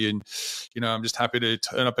bureaucracy and, I'm just happy to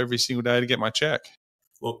turn up every single day to get my check.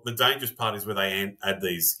 Well, the dangerous part is where they add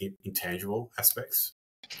these intangible aspects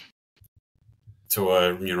to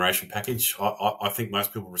a remuneration package. I think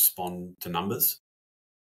most people respond to numbers.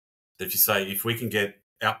 If you say, if we can get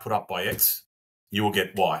output up by X, you will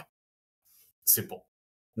get Y. Simple.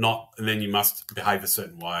 And then you must behave a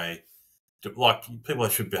certain way. Like, people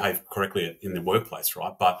should behave correctly in the workplace,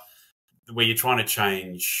 right? But where you're trying to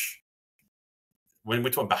change, when we're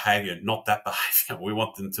talking behaviour, not that behaviour, we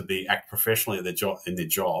want them to act professionally in their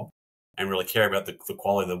job and really care about the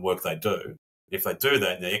quality of the work they do. If they do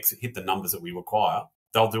that and they hit the numbers that we require,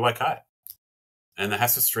 they'll do okay. And that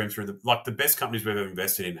has to stream through the best companies we've ever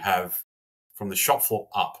invested in have, from the shop floor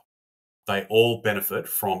up, they all benefit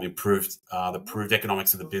from the improved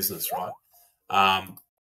economics of the business, right?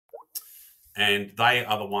 And they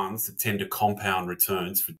are the ones that tend to compound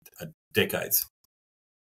returns for decades.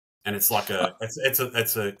 And it's like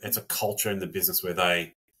it's a culture in the business where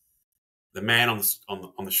the man on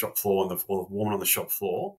the shop floor and or the woman on the shop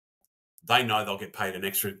floor, they know they'll get paid an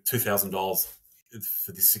extra $2,000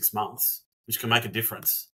 for this 6 months, which can make a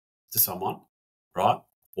difference to someone, right?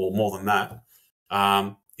 Or more than that,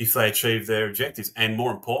 if they achieve their objectives. And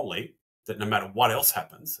more importantly, that no matter what else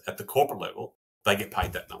happens at the corporate level, they get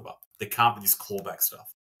paid that number. There can't be this clawback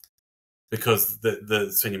stuff. Because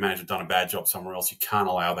the senior manager done a bad job somewhere else, you can't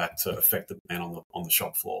allow that to affect the man on the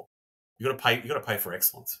shop floor. You got to pay for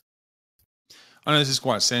excellence. I know this is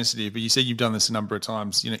quite sensitive, but you said you've done this a number of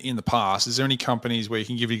times, in the past. Is there any companies where you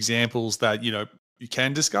can give examples that you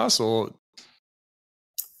can discuss, or?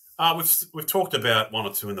 We've talked about one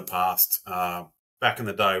or two in the past. Back in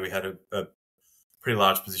the day, we had a pretty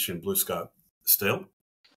large position in BlueScope Steel.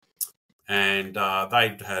 And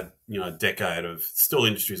they'd had, a decade of steel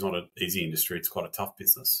industry is not an easy industry. It's quite a tough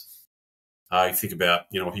business. You think about,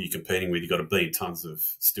 who you're competing with. You've got 1 billion tons of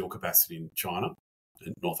steel capacity in China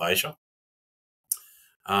and North Asia.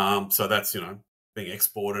 So that's, being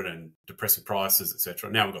exported and depressing prices,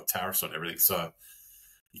 etc. Now we've got tariffs on everything. So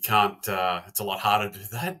you can't, it's a lot harder to do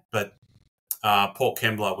that. But Port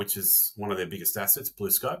Kembla, which is one of their biggest assets,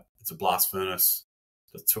 BlueScope, it's a blast furnace,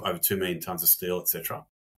 over 2 million tons of steel, etc.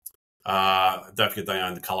 Don't forget they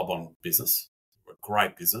own the Colorbond business, a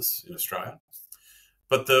great business in Australia.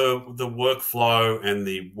 But the workflow and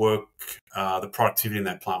the productivity in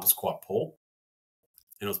that plant was quite poor.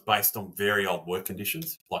 And it was based on very old work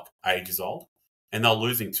conditions, like ages old. And they're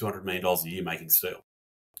losing $200 million a year making steel,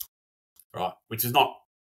 right? Which is not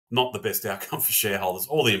the best outcome for shareholders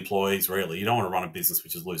or the employees, really. You don't want to run a business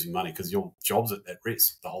which is losing money because your job's at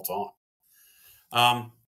risk the whole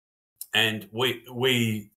time. And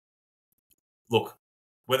we look,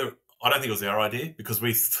 I don't think it was our idea because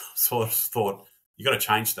we sort of thought you got to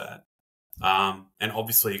change that, and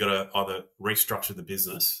obviously you got to either restructure the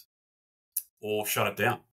business or shut it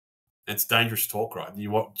down. And it's dangerous talk, right?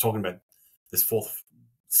 You're talking about this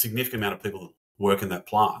significant amount of people that work in that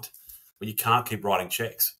plant, but you can't keep writing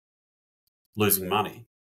checks, losing money.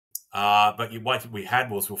 But what we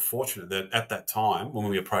had was we're fortunate that at that time when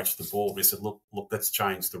we approached the board, we said, look, let's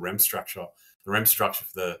change the REM structure. The REM structure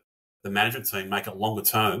for the management team, make it longer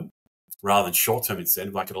term rather than short-term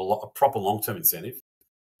incentive, make it a proper long-term incentive.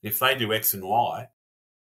 If they do X and Y,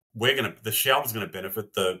 the shareholders are going to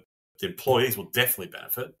benefit, the employees will definitely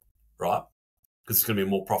benefit, right? Because it's going to be a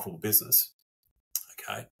more profitable business.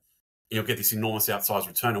 Okay. And you'll get this enormous outsized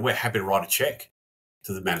return, and we're happy to write a check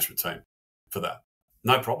to the management team for that.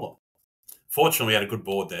 No problem. Fortunately, we had a good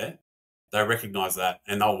board there. They recognised that,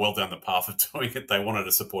 and they were well down the path of doing it. They wanted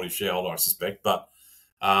a supportive shareholder, I suspect, but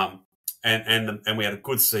and we had a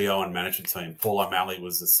good CEO and management team. Paul O'Malley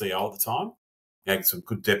was the CEO at the time. He had some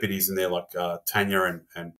good deputies in there like Tanya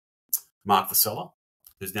and Mark Vasella,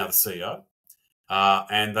 who's now the CEO.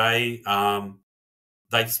 And they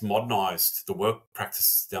just modernised the work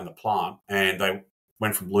practices down the plant, and they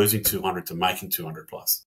went from losing 200 to making 200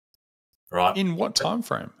 plus. Right? In what time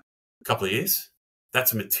frame? A couple of years.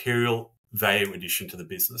 That's a material value addition to the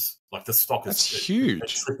business. Like the stock is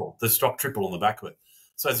huge. Triple. The stock triple on the back of it.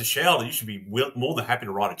 So as a shareholder, you should be more than happy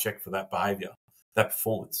to write a check for that behaviour, that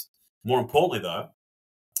performance. More importantly, though,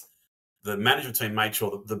 the management team made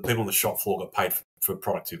sure that the people on the shop floor got paid for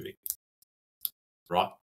productivity. Right?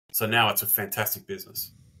 So now it's a fantastic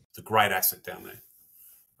business. It's a great asset down there.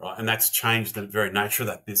 Right? And that's changed the very nature of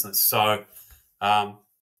that business. So I'd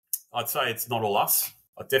say it's not all us.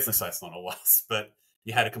 I'd definitely say it's not all us. But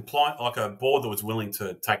you had a board that was willing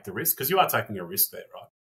to take the risk, because you are taking a risk there, right?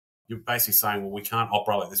 You're basically saying, well, we can't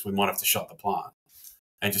operate like this. We might have to shut the plant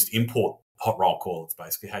and just import hot roll coil. It's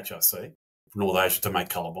basically HRC from North Asia to make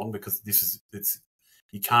Colorbond, because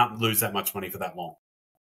you can't lose that much money for that long.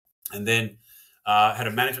 And then had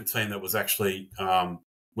a management team that was actually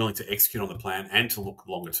willing to execute on the plan and to look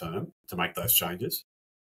longer term to make those changes.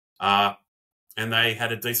 And they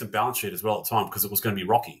had a decent balance sheet as well at the time, because it was going to be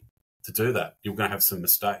rocky to do that. You were going to have some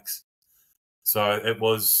mistakes. So it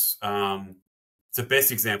was it's the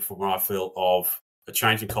best example from what I feel of a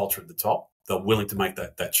change in culture at the top. They're willing to make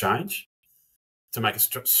that change, to make a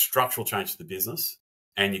structural change to the business.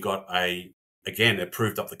 And you got it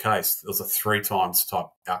proved up the case. It was a 3 times type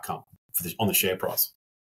outcome on the share price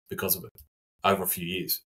because of it over a few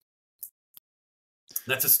years.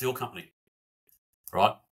 That's a steel company,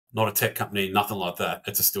 right? Not a tech company, nothing like that.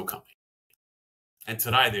 It's a steel company. And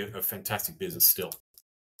today they're a fantastic business still,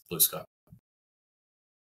 BlueScope.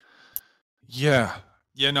 Yeah.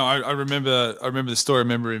 Yeah, no, I remember. I remember the story. I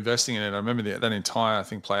remember investing in it. I remember that entire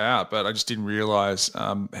thing play out, but I just didn't realize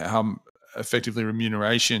how effectively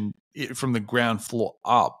remuneration from the ground floor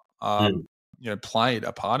up, Mm. played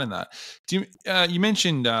a part in that. Do you? You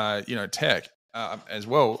mentioned tech as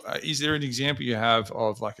well. Is there an example you have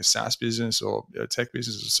of like a SaaS business or a tech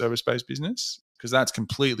business or service based business? Because that's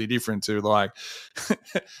completely different to like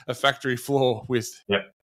a factory floor with.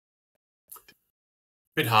 Yep.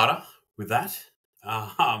 Bit harder with that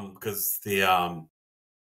because the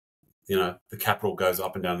capital goes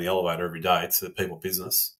up and down the elevator every day. It's a people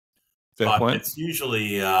business, Fair but point. it's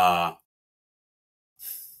usually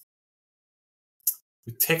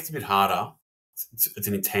with tech. It's a bit harder. It's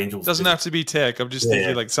an intangibles Doesn't business. have to be tech. I'm just Yeah.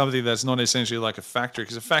 thinking like something that's not essentially like a factory,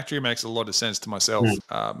 because a factory makes a lot of sense to myself,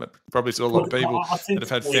 Mm. but probably to a lot Look, of people I that think have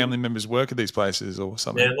had family members work at these places or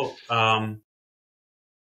something. look,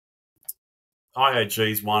 IAG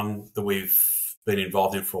is one that we've been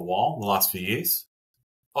involved in for a while, the last few years.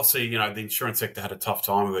 Obviously, the insurance sector had a tough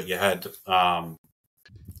time of it. You had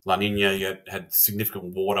La Nina, you had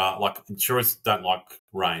significant water. Like, insurers don't like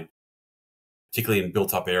rain, particularly in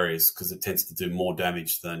built-up areas, because it tends to do more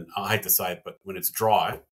damage than, I hate to say it, but when it's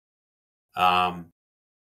dry,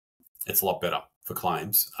 it's a lot better for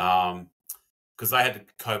claims. Because they had to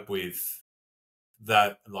cope with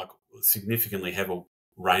that, like, significantly heavy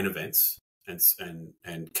rain events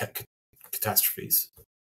and catastrophes,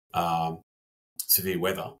 severe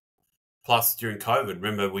weather. Plus, during COVID,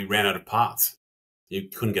 remember, we ran out of parts. You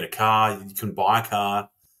couldn't get a car, you couldn't buy a car.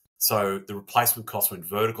 So the replacement costs went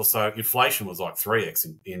vertical. So inflation was like 3x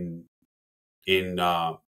in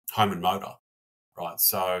home and motor, right?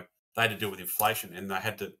 So they had to deal with inflation, and they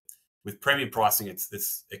had to, with premium pricing, it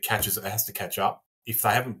has to catch up. If they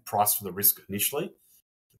haven't priced for the risk initially,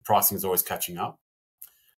 the pricing is always catching up.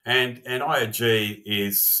 And IAG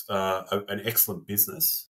is an excellent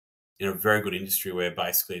business in a very good industry where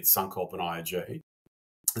basically it's Suncorp and IAG.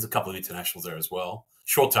 There's a couple of internationals there as well.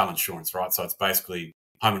 Short tail insurance, right? So it's basically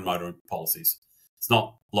home and motor policies. It's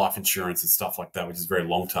not life insurance and stuff like that, which is very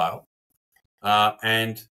long tail.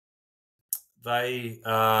 And that's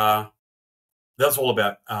all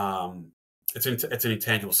about. It's an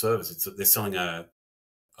intangible service. They're selling a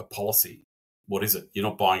policy. What is it? You're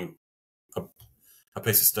not buying a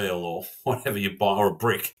piece of steel or whatever you buy, or a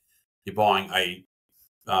brick. You're buying a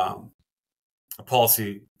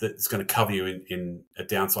policy that's going to cover you in a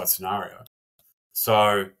downside scenario.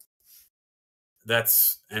 So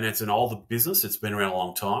it's an older business. It's been around a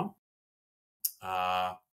long time.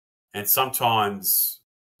 And sometimes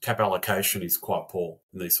capital allocation is quite poor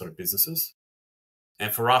in these sort of businesses.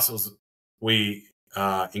 And for us, we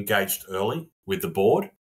engaged early with the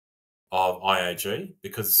board of IAG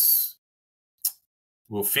because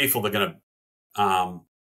we were fearful they're going to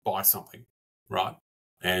buy something, right?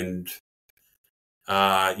 And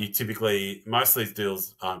most of these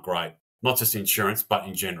deals aren't great, not just insurance, but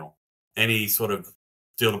in general. Any sort of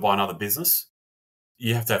deal to buy another business,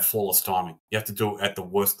 you have to have flawless timing. You have to do it at the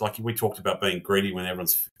worst. Like we talked about being greedy when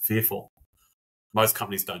everyone's fearful. Most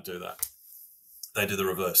companies don't do that. They do the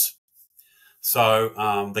reverse.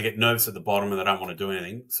 So they get nervous at the bottom and they don't want to do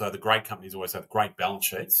anything. So the great companies always have great balance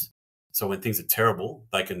sheets. So when things are terrible,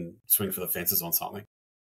 they can swing for the fences on something,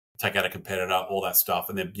 take out a competitor, all that stuff,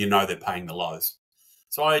 and then they're paying the lows.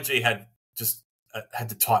 So IAG had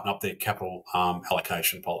to tighten up their capital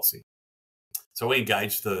allocation policy. So we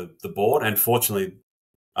engaged the board, and fortunately,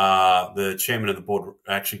 the chairman of the board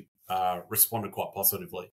actually responded quite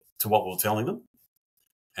positively to what we were telling them,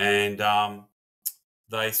 and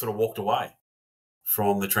they sort of walked away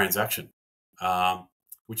from the transaction,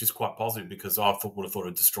 which is quite positive because I would have thought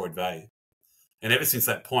it destroyed value. And ever since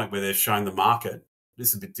that point where they've shown the market, this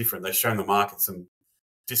is a bit different. They've shown the market some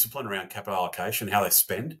discipline around capital allocation, how they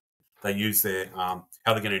spend. They use their how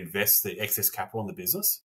they're going to invest the excess capital in the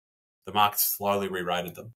business. The market slowly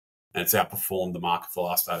re-rated them, and it's outperformed the market for the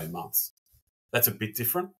last 18 months. That's a bit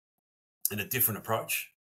different and a different approach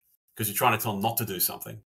because you're trying to tell them not to do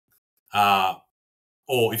something.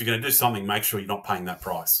 Or if you're going to do something, make sure you're not paying that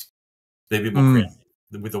price. They're a bit more creative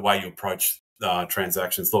with the way you approach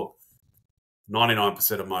transactions. Look,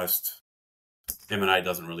 99% of most M&A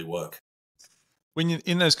doesn't really work. When you're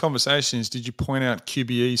in those conversations, did you point out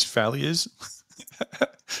QBE's failures?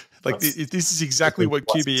 This is exactly what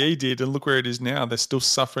QBE did, and look where it is now. They're still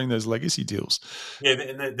suffering those legacy deals.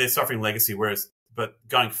 Yeah, they're suffering legacy, but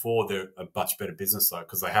going forward, they're a much better business though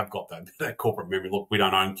because they have got that corporate memory. Look, we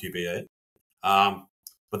don't own QBE,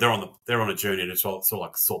 but they're on a journey to sort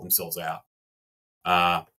themselves out.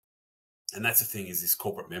 And that's the thing is this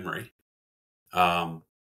corporate memory. When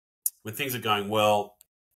things are going well,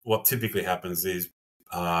 what typically happens is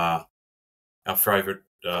our favourite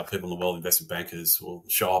people in the world, investment bankers, will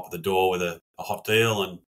show up at the door with a hot deal,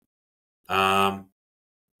 and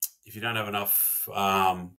if you don't have enough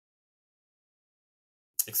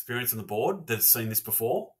experience on the board that's seen this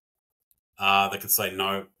before, they can say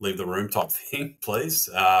no, leave the room type thing, please.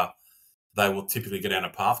 They will typically get down a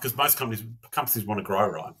path because most companies want to grow,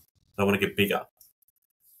 right? They want to get bigger,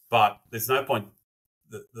 but there's no point.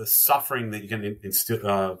 The suffering that you can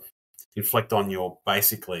inflict on your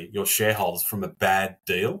shareholders from a bad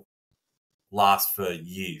deal lasts for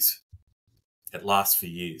years. It lasts for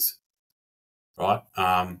years, right?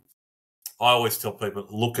 I always tell people,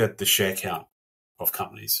 look at the share count of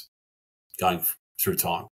companies going through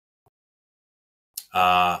time.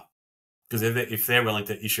 Because if they're willing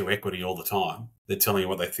to issue equity all the time, they're telling you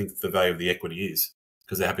what they think the value of the equity is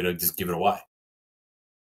because they're happy to just give it away,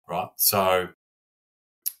 right? So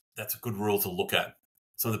that's a good rule to look at.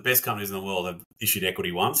 Some of the best companies in the world have issued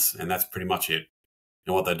equity once, and that's pretty much it.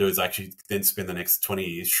 And what they do is actually then spend the next 20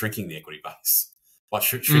 years shrinking the equity base by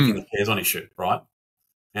shrinking the shares on issue, right?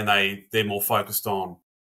 And they're more focused on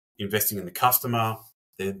investing in the customer,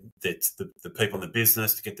 the people in the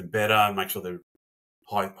business to get them better, make sure they're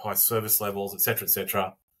high service levels,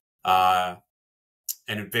 etc., and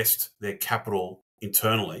invest their capital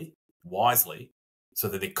internally wisely so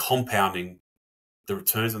that they're compounding the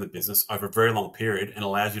returns on the business over a very long period and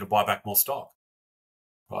allows you to buy back more stock,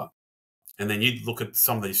 right? And then you look at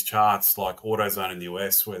some of these charts like AutoZone in the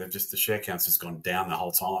US where the share count's just gone down the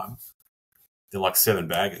whole time. They're like 7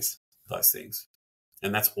 baggers, those things.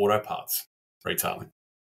 And that's auto parts retailing.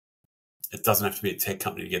 It doesn't have to be a tech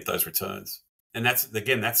company to get those returns. And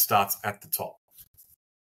that starts at the top.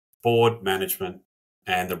 Board, management,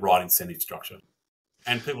 and the right incentive structure.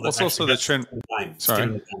 And people that also the trend. Skin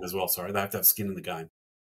in the game as well. Sorry, they have to have skin in the game.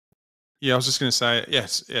 Yeah, I was just going to say,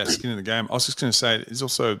 skin in the game. I was just going to say, there's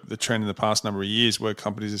also the trend in the past number of years where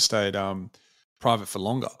companies have stayed private for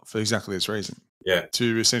longer for exactly this reason. Yeah,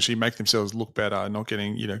 to essentially make themselves look better, not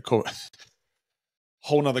getting caught.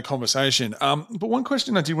 Whole nother conversation. But one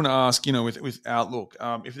question I did want to ask, with Outlook,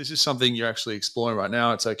 if this is something you're actually exploring right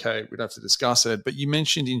now, it's okay. We don't have to discuss it. But you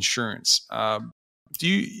mentioned insurance. Do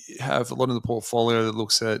you have a lot of the portfolio that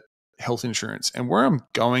looks at health insurance? And where I'm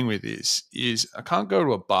going with this is I can't go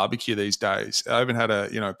to a barbecue these days. I even had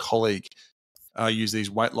a colleague use these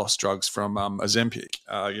weight loss drugs from Ozempic,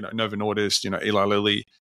 Novo Nordisk, Eli Lilly.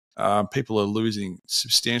 People are losing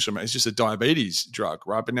substantial amounts. It's just a diabetes drug,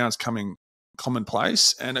 right? But now it's coming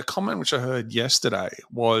commonplace. And a comment which I heard yesterday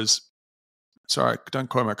was, sorry, don't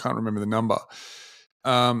quote me, I can't remember the number.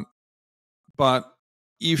 But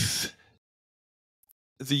if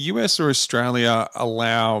the US or Australia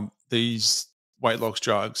allow these weight loss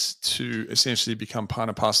drugs to essentially become part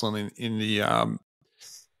and parcel in the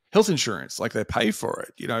health insurance, like they pay for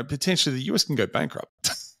it, potentially the US can go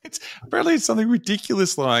bankrupt. Apparently it's something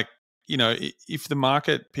ridiculous like, if the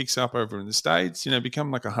market picks up over in the States,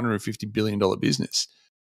 become like $150 billion business.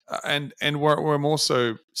 And where I'm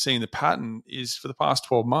also seeing the pattern is for the past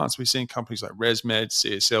 12 months, we've seen companies like ResMed,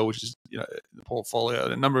 CSL, which is the portfolio,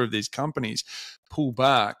 a number of these companies pull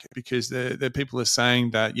back because the people are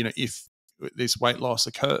saying that, if this weight loss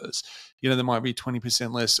occurs, there might be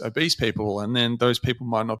 20% less obese people, and then those people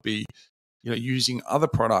might not be using other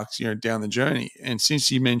products, down the journey. And since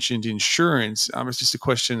you mentioned insurance, it's just a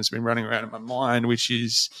question that's been running around in my mind, which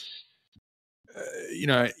is,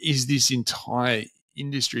 is this entire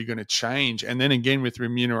industry going to change? And then again, with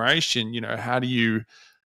remuneration, how do you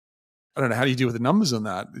deal with the numbers on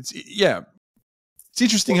that? It's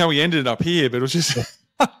interesting how we ended up here, but it was just,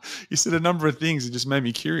 you said a number of things that just made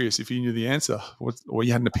me curious if you knew the answer or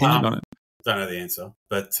you had an opinion on it. Don't know the answer,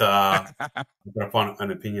 but I've got to find an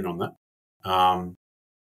opinion on that.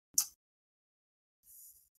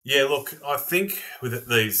 Look, I think with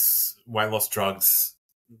these weight loss drugs,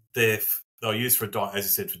 they're used for, as you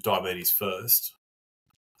said, for diabetes first.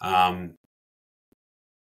 What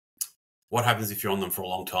happens if you're on them for a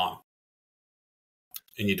long time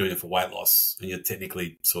and you're doing it for weight loss and you're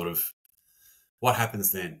technically what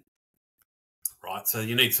happens then? Right. So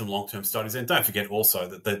you need some long-term studies. And don't forget also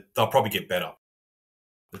that they'll probably get better.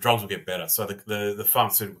 The drugs will get better. So the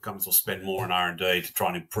pharmaceutical companies will spend more on R&D to try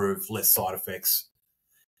and improve, less side effects.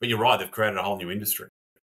 But you're right, they've created a whole new industry,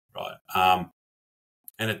 right?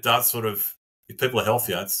 And it does if people are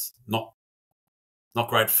healthier, it's not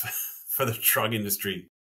great for the drug industry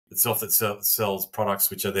itself that sells products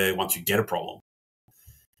which are there once you get a problem.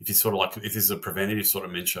 If you if this is a preventative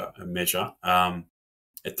measure,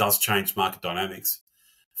 it does change market dynamics.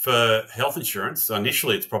 For health insurance,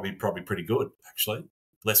 initially it's probably pretty good, actually.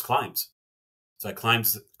 Less claims. So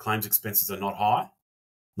claims expenses are not high,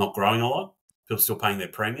 not growing a lot. People are still paying their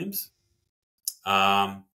premiums.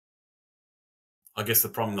 I guess the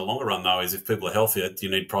problem in the longer run, though, is if people are healthier, you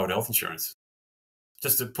need private health insurance.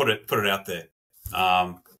 Just to put it out there.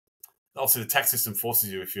 Obviously, the tax system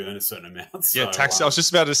forces you if you earn a certain amount. So, yeah, tax. I was just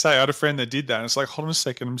about to say, I had a friend that did that, and it's like, hold on a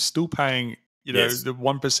second, I'm still paying, the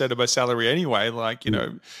 1% of my salary anyway. Like,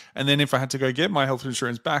 and then if I had to go get my health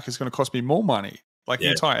insurance back, it's going to cost me more money. Like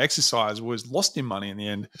the entire exercise was lost in money in the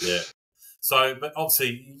end. Yeah. So, but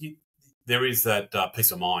obviously, there is that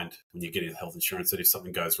peace of mind when you're getting health insurance that if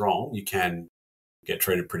something goes wrong, you can get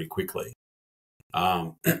treated pretty quickly.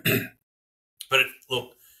 But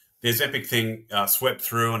look, the Ozempic thing swept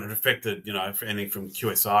through, and it affected, anything from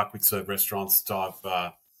QSR, quick serve restaurants type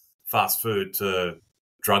fast food to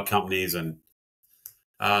drug companies, and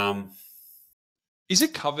is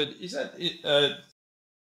it covered?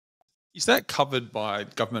 Is that covered by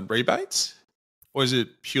government rebates, or is it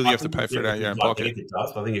purely you have to pay for it out of your own pocket? It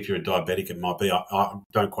does. I think if you're a diabetic, it might be. I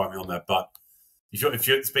don't quote me on that, but if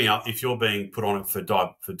you're being put on it for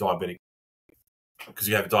diabetic, because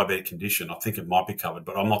you have a diabetic condition, I think it might be covered,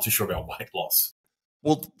 but I'm not too sure about weight loss.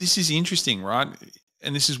 Well, this is interesting, right?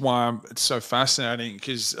 And this is why it's so fascinating,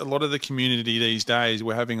 because a lot of the community these days,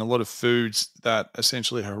 we're having a lot of foods that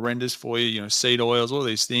essentially are horrendous for you, seed oils, all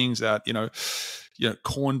these things that,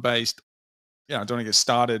 corn-based, I don't want to get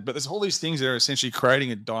started, but there's all these things that are essentially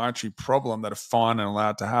creating a dietary problem that are fine and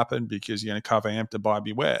allowed to happen because, cover amped to buy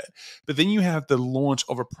beware. But then you have the launch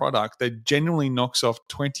of a product that genuinely knocks off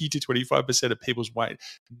 20 to 25% of people's weight,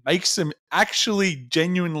 makes them actually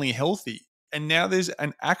genuinely healthy. And now there's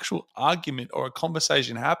an actual argument or a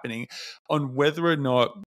conversation happening on whether or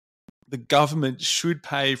not the government should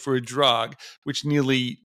pay for a drug which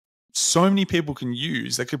nearly so many people can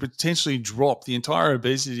use that could potentially drop the entire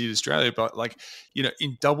obesity in Australia, but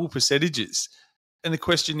in double percentages. And the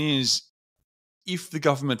question is, if the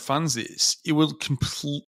government funds this, it will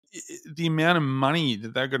the amount of money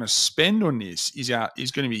that they're going to spend on this is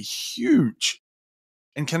going to be huge.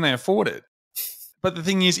 And can they afford it? But the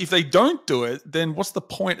thing is, if they don't do it, then what's the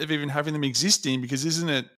point of even having them existing? Because isn't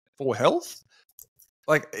it for health?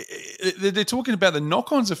 Like they're talking about the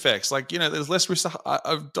knock-ons effects. Like, there's less risk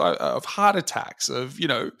of heart attacks.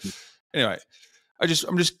 Anyway, I'm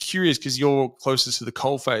just curious because you're closest to the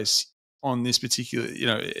coalface on this particular,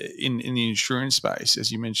 in the insurance space,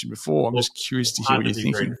 as you mentioned before. I'm just curious to hear what you're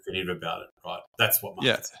thinking. Very definitive about it, right? That's what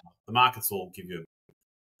markets are. The markets will give you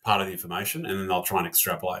part of the information, and then they'll try and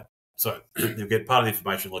extrapolate. So you'll get part of the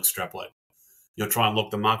information, they'll extrapolate. You'll try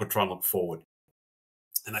and the market will try and look forward.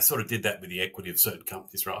 And they sort of did that with the equity of certain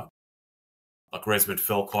companies, right? Like Resmed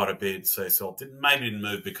fell quite a bit, CSL didn't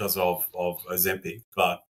move because of Ozempic,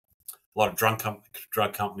 but a lot of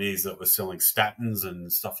drug companies that were selling statins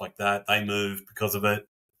and stuff like that, they moved because of it.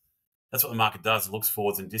 That's what the market does. It looks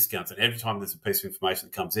forwards and discounts. And every time there's a piece of information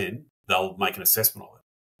that comes in, they'll make an assessment of it,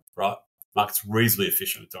 right? Market's reasonably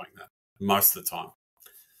efficient at doing that most of the time.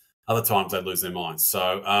 Other times they lose their minds.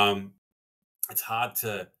 So it's hard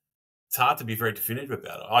to be very definitive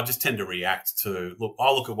about it. I just tend to react to,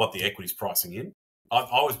 I look at what the equity's pricing in. I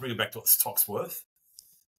always bring it back to what the stock's worth.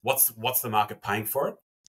 What's the market paying for it?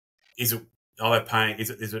 Is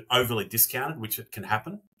it overly discounted, which it can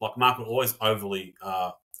happen? Like market always overly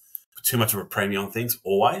put too much of a premium on things,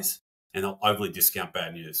 always, and they'll overly discount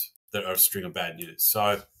bad news. That are a string of bad news.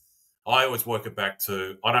 So I always work it back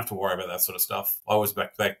to, I don't have to worry about that sort of stuff. I always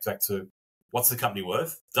back to what's the company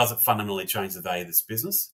worth? Does it fundamentally change the value of this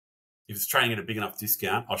business? If it's trading at a big enough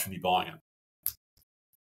discount, I should be buying it.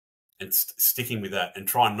 And sticking with that and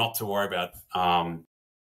trying not to worry about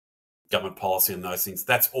government policy and those things.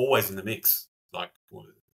 That's always in the mix. Like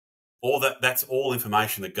that's all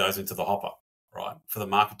information that goes into the hopper, right, for the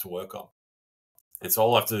market to work on. And so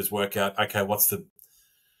all I have to do is work out, okay, what's the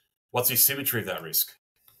asymmetry of that risk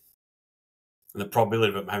and the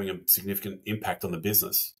probability of it having a significant impact on the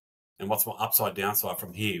business. And what's my upside downside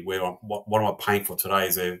from here? What am I paying for today?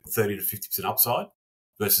 Is there 30 to 50% upside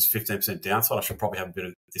versus 15% downside? I should probably have a bit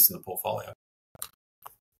of this in the portfolio.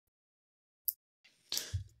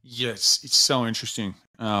 Yes, it's so interesting.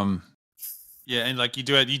 Yeah, and like you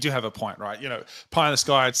do have a point, right? Pie in the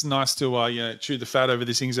sky. It's nice to chew the fat over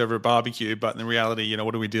these things over a barbecue, but in reality,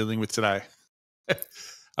 what are we dealing with today?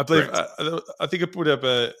 I believe I think I put up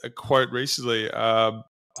a quote recently.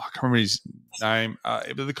 I can't remember his name,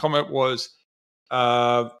 but the comment was,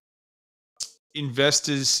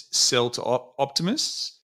 investors sell to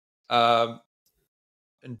optimists and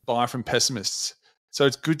buy from pessimists. So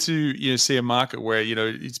it's good to see a market where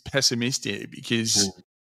it's pessimistic because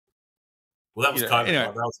well, that was COVID.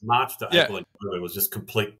 That was March to April. It was just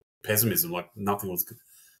complete pessimism, like the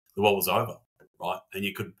world was over, right? And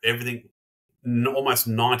you could almost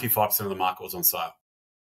 95% of the market was on sale.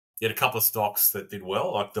 You had a couple of stocks that did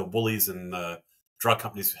well, like the Woolies and the drug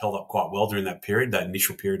companies held up quite well during that period, that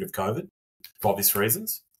initial period of COVID, for obvious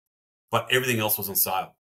reasons. But everything else was on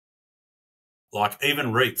sale. Like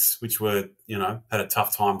even REITs, which were, had a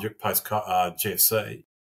tough time post GFC,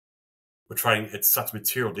 were trading at such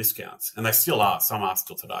material discounts, and they still are. Some are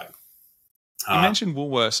still today. You mentioned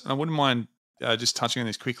Woolworths, and I wouldn't mind just touching on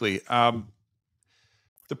this quickly.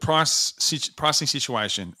 The pricing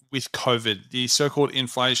situation with COVID, the so-called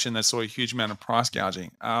inflation that saw a huge amount of price gouging.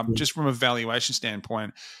 Just from a valuation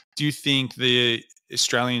standpoint, do you think the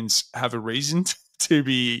Australians have a reason to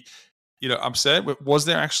be, upset? Was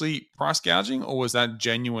there actually price gouging, or was that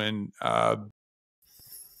genuine,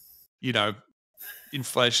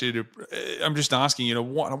 inflation? I'm just asking,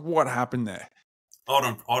 what happened there? I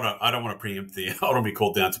don't want to preempt I don't want to be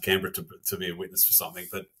called down to Canberra to be a witness for something,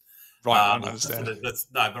 but. Right, I understand.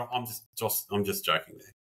 But I'm just joking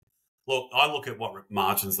there. Look, I look at what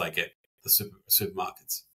margins they get, the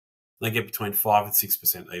supermarkets. They get between 5 and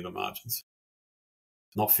 6% EBIT margins,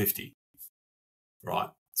 not 50, right?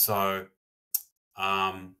 So, they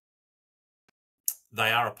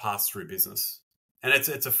are a pass-through business, and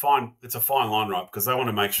it's a fine line, right? Because they want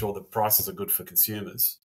to make sure that prices are good for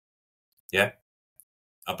consumers, yeah.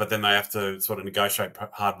 But then they have to sort of negotiate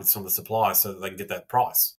hard with some of the suppliers so that they can get that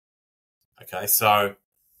price. Okay, so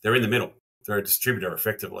they're in the middle. They're a distributor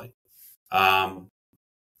effectively. And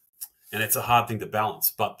it's a hard thing to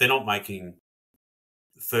balance, but they're not making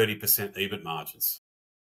 30% EBIT margins,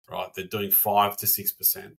 right? They're doing 5 to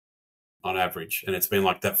 6% on average, and it's been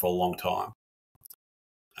like that for a long time.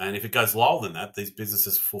 And if it goes lower than that, these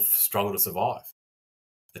businesses will struggle to survive.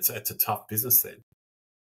 It's a tough business then.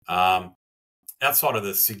 Outside of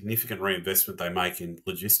the significant reinvestment they make in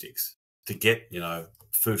logistics to get,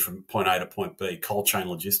 food from point A to point B, cold chain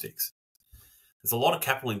logistics. There's a lot of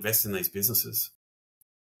capital invested in these businesses,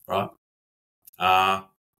 right?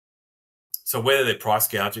 So whether they're price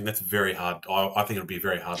gouging, that's very hard. I think it'll be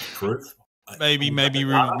very hard to prove. Maybe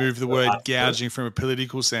remove the word gouging from a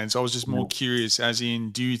political sense. I was just more curious, as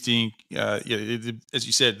in, do you think, as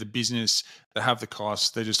you said, the business, they have the costs,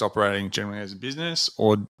 they're just operating generally as a business,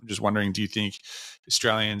 or just wondering, do you think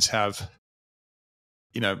Australians have,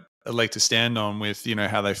 a leg to stand on with,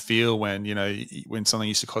 how they feel when, when something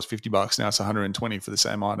used to cost $50, now it's 120 for the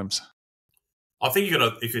same items? I think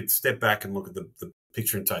if you step back and look at the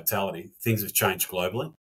picture in totality, things have changed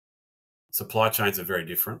globally. Supply chains are very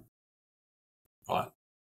different, right?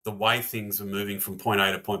 The way things are moving from point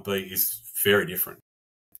A to point B is very different.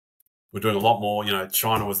 We're doing a lot more,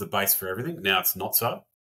 China was the base for everything. Now it's not so.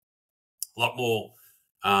 A lot more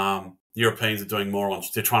Europeans are doing more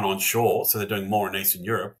they're trying to onshore, so they're doing more in Eastern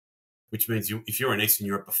Europe, which means if you're in Eastern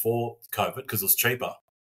Europe before COVID, because it was cheaper,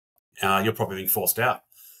 you're probably being forced out.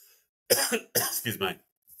 Excuse me.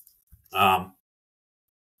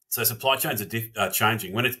 So supply chains are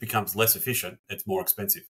changing. When it becomes less efficient, it's more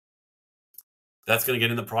expensive. That's going to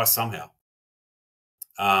get in the price somehow.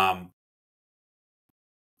 All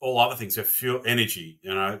other things, so fuel, energy,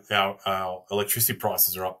 our electricity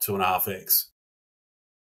prices are up 2.5x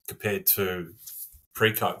compared to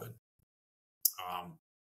pre-COVID.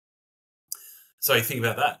 So you think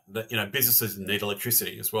about that, businesses need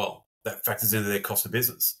electricity as well. That factors into their cost of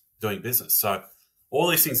doing business. So all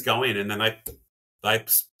these things go in, and then they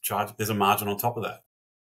charge, there's a margin on top of that.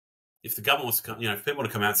 If the government wants to if people want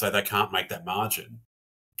to come out and say they can't make that margin,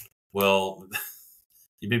 well,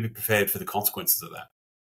 you need to be prepared for the consequences of that.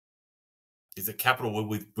 Is that capital will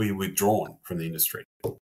be withdrawn from the industry,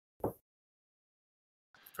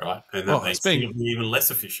 right? And that makes it even less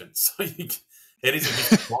efficient. So it is a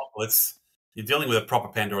different model. You're dealing with a proper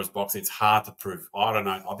Pandora's box. It's hard to prove. I don't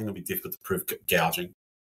know. I think it'll be difficult to prove gouging.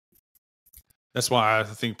 That's why I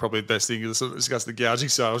think probably the best thing is to discuss the gouging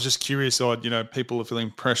side. I was just curious on, people are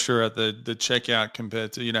feeling pressure at the checkout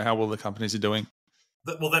compared to, how well the companies are doing.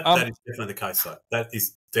 That is definitely the case, though. That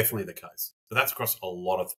is definitely the case. But that's across a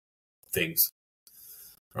lot of things,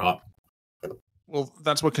 right? Well,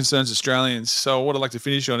 that's what concerns Australians. So what I'd like to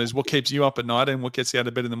finish on is what keeps you up at night and what gets you out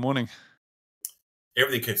of bed in the morning?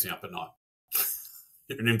 Everything keeps me up at night.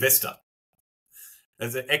 You're an investor.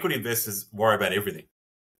 As equity investors, worry about everything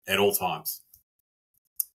at all times.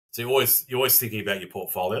 So you're always thinking about your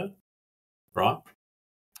portfolio, right?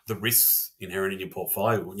 The risks inherent in your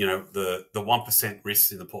portfolio. The 1%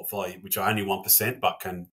 risks in the portfolio, which are only 1%, but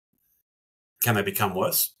can they become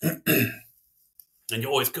worse? And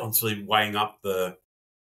you're always constantly weighing up the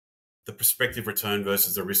prospective return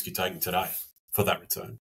versus the risk you're taking today for that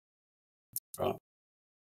return, right?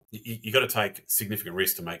 you got to take significant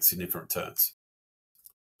risk to make significant returns.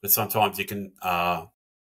 But sometimes you can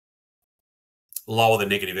lower the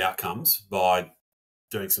negative outcomes by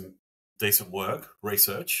doing some decent work,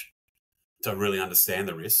 research, to really understand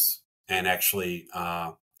the risks and actually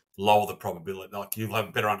lower the probability. Like you'll have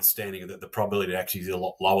a better understanding that the probability actually is a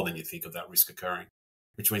lot lower than you think of that risk occurring,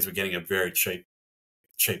 which means we're getting a very cheap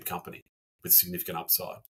company with significant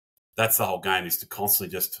upside. That's the whole game, is to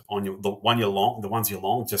constantly just the ones you're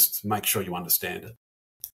long, just make sure you understand it.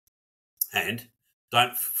 And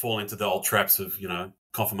don't fall into the old traps of,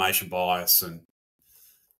 confirmation bias and,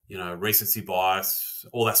 recency bias,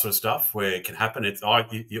 all that sort of stuff where it can happen.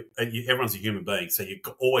 Everyone's a human being, so you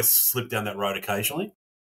always slip down that road occasionally. You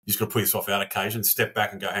just got to put yourself out occasionally, step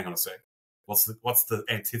back and go, hang on a sec. What's the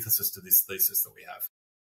antithesis to this thesis that we have?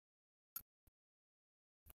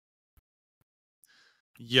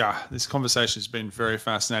 Yeah, this conversation has been very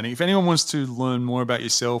fascinating. If anyone wants to learn more about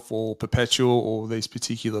yourself or Perpetual or these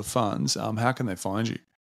particular funds, how can they find you?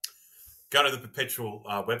 Go to the Perpetual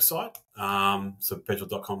website, so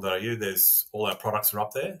perpetual.com.au. There's all our products are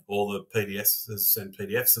up there. All the PDSs and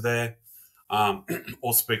PDFs are there.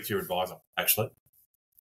 Or speak to your advisor, actually.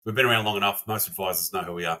 We've been around long enough. Most advisors know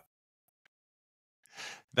who we are.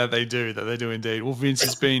 That they do indeed. Well, Vince,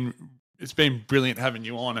 it's been brilliant having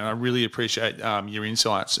you on, and I really appreciate your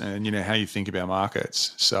insights and how you think about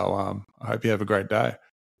markets. So I hope you have a great day.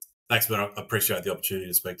 Thanks, man. I appreciate the opportunity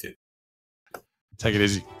to speak to you. Take it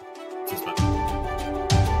easy. Cheers, mate.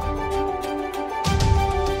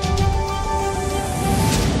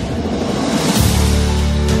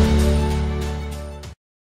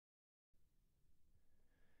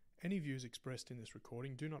 Any views expressed in this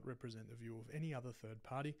recording do not represent the view of any other third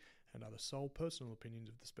party and are the sole personal opinions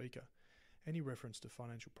of the speaker. Any reference to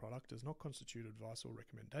financial product does not constitute advice or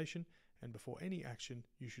recommendation, and before any action,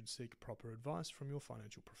 you should seek proper advice from your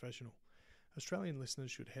financial professional. Australian listeners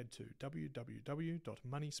should head to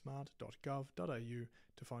www.moneysmart.gov.au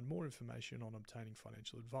to find more information on obtaining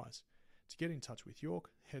financial advice. To get in touch with York,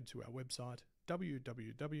 head to our website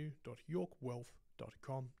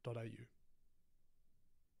www.yorkwealth.com.au.